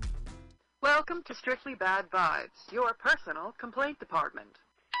 Welcome to Strictly Bad Vibes, your personal complaint department.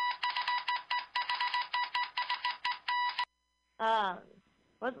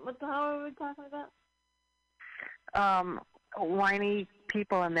 What the hell are we talking about? Whiny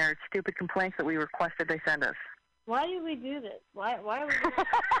people and their stupid complaints that we requested they send us. Why do we do this? Why are we doing this?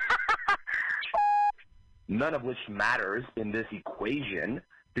 None of which matters in this equation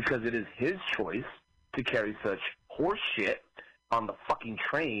because it is his choice to carry such horse shit on the fucking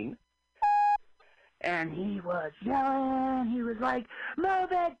train. And he was yelling, he was like,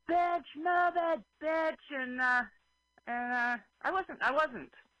 move it, bitch, and I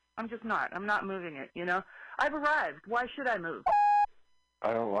wasn't. I'm just not. I'm not moving it, you know? I've arrived. Why should I move?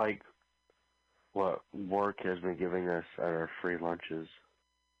 I don't like what work has been giving us at our free lunches.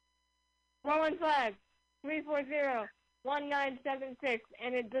 Rolling flag, 340-1976,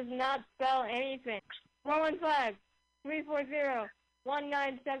 and it does not spell anything. Rolling flag,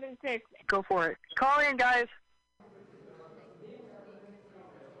 340-1976. Go for it. Call in, guys.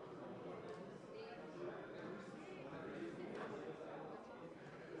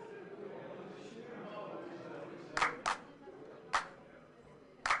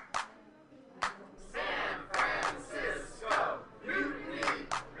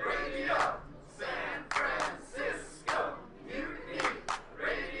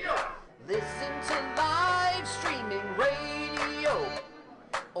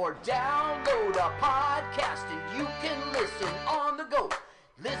 Or download a podcast and you can listen on the go.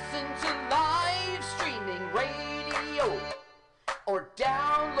 Listen to live streaming radio. Or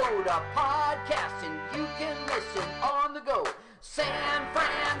download a podcast and you can listen on the go. San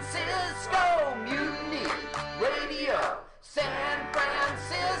Francisco Mutiny Radio. San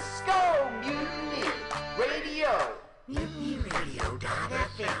Francisco Mutiny Radio.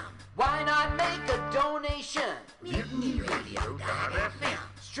 MutinyRadio.fm. Why not make a donation? MutinyRadio.fm.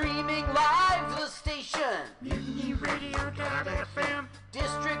 Streaming live the station. MutinyRadio.fm.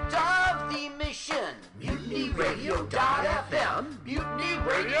 District of the Mission. MutinyRadio.fm.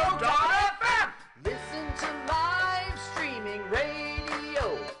 MutinyRadio.fm. Listen to live streaming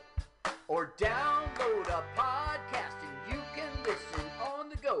radio. Or download a podcast and you can listen on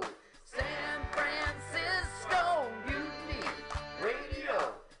the go. San Francisco Mutiny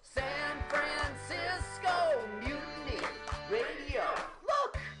Radio. San Francisco Mutiny Radio.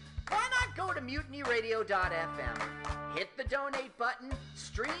 Look, why not go to MutinyRadio.fm? Hit the donate button,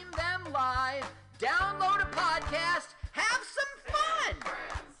 stream them live, download a podcast, have some fun!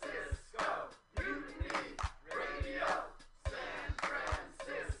 San Francisco Mutiny Radio. San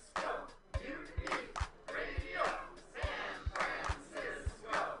Francisco Mutiny Radio. San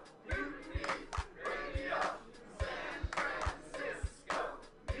Francisco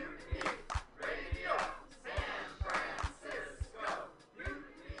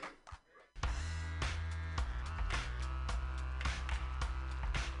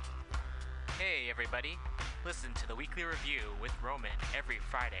Hey everybody, listen to The Weekly Review with Roman every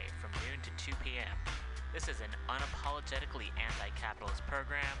Friday from noon to 2 p.m. This is an unapologetically anti-capitalist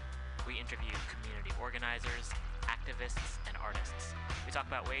program. We interview community organizers, activists, and artists. We talk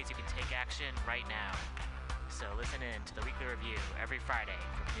about ways you can take action right now. So listen in to The Weekly Review every Friday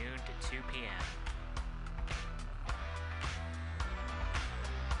from noon to 2 p.m.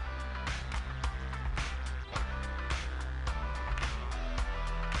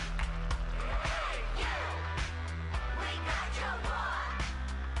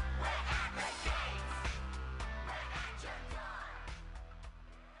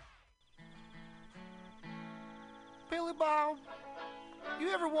 Billy Bob, you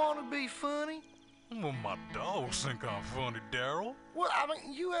ever want to be funny? Well, my dogs think I'm funny, Daryl. Well, I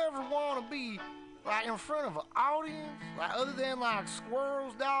mean, you ever want to be, like, in front of an audience? Like, other than, like,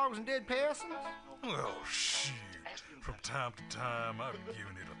 squirrels, dogs, and dead peasants? Oh, shit. From time to time, I've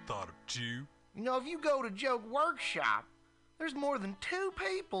given it a thought or two. You know, if you go to Joke Workshop, there's more than 2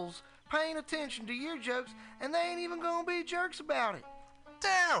 peoples paying attention to your jokes, and they ain't even gonna be jerks about it.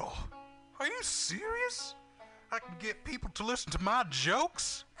 Daryl, are you serious? I can get people to listen to my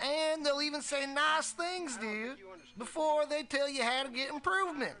jokes? And they'll even say nice things to you before they tell you how to get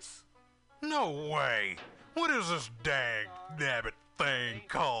improvements. No way. What is this dag-nabbit thing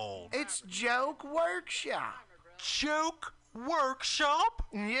called? It's Joke Workshop. Joke Workshop?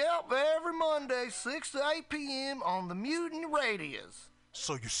 Yep, every Monday, 6 to 8 p.m. on the MutinyRadio.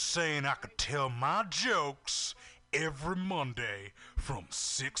 So you're saying I could tell my jokes every Monday from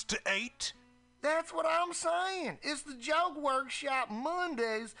 6 to 8? That's what I'm saying. It's the Joke Workshop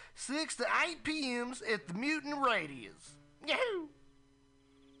Mondays, 6 to 8 p.m. at the MutinyRadio. Yahoo!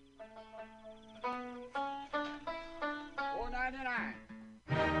 $4.99.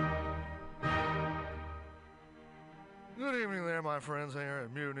 Good evening there, my friends here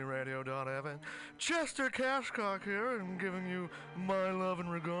at MutinyRadio.fm. Chester Cashcock here, and giving you my love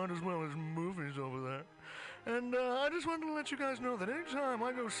and regard as well as movies over there. And I just wanted to let you guys know that anytime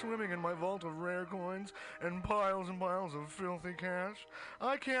I go swimming in my vault of rare coins and piles of filthy cash,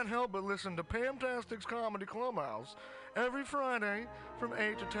 I can't help but listen to Pamtastic's Comedy Clubhouse every Friday from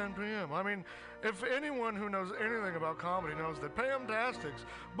 8 to 10 p.m. I mean, if anyone who knows anything about comedy knows that Pamtastics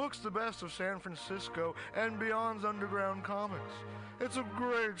books the best of San Francisco and beyond's underground comics. It's a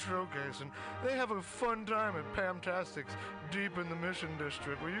great showcase, and they have a fun time at Pamtastics deep in the Mission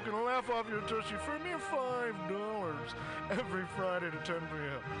District, where you can laugh off your tushy for a mere $5 every Friday to 10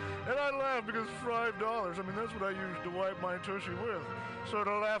 p.m. And I laugh because $5, I mean, that's what I use to wipe my tushy with. So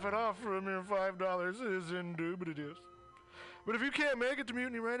to laugh it off for a mere $5 is indubitious. But if you can't make it to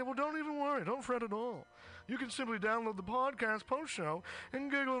Mutiny Radio, well, don't even worry. Don't fret at all. You can simply download the podcast post-show and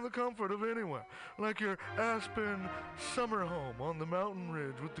giggle in the comfort of anywhere, like your Aspen summer home on the mountain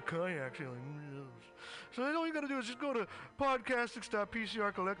ridge with the kayak feeling. So all you got to do is just go to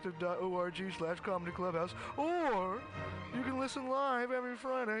podcastics.pcrcollective.org/Comedy Clubhouse, or you can listen live every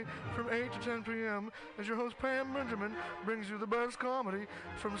Friday from 8 to 10 p.m. as your host Pam Benjamin brings you the best comedy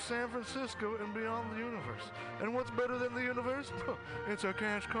from San Francisco and beyond the universe. And what's better than the universe? It's a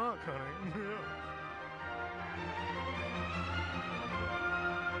cash cock, honey.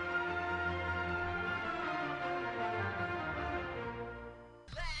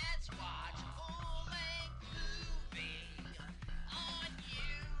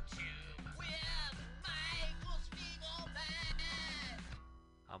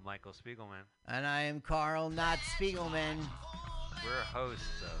 I'm Michael Spiegelman. And I am Carl, not Spiegelman. We're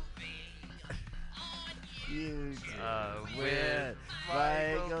hosts of with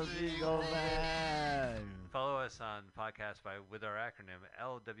Michael Spiegelman. Follow us on podcast with our acronym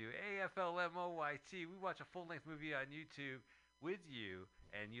LWAFLMOYT. We watch a full-length movie on YouTube with you,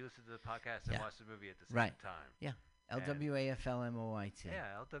 and you listen to the podcast and watch the movie at the same time. Yeah. LWAFLMOYT.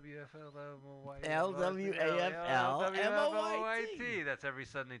 Yeah, LWAFLMOYT. LWAFLMOYT. That's every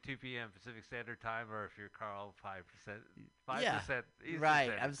Sunday, 2 p.m. Pacific Standard Time, or if you're Carl, 5%. Yeah, Eastern right.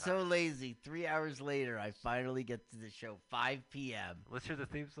 Standard I'm so Time. lazy. 3 hours later, I finally get to the show, 5 p.m. Let's hear the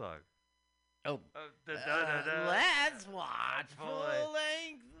theme song. Oh. Let's watch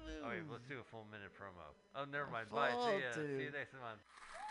full-length movie. Oh, wait, let's do a full minute promo. Oh, never mind. Bye. See you next month.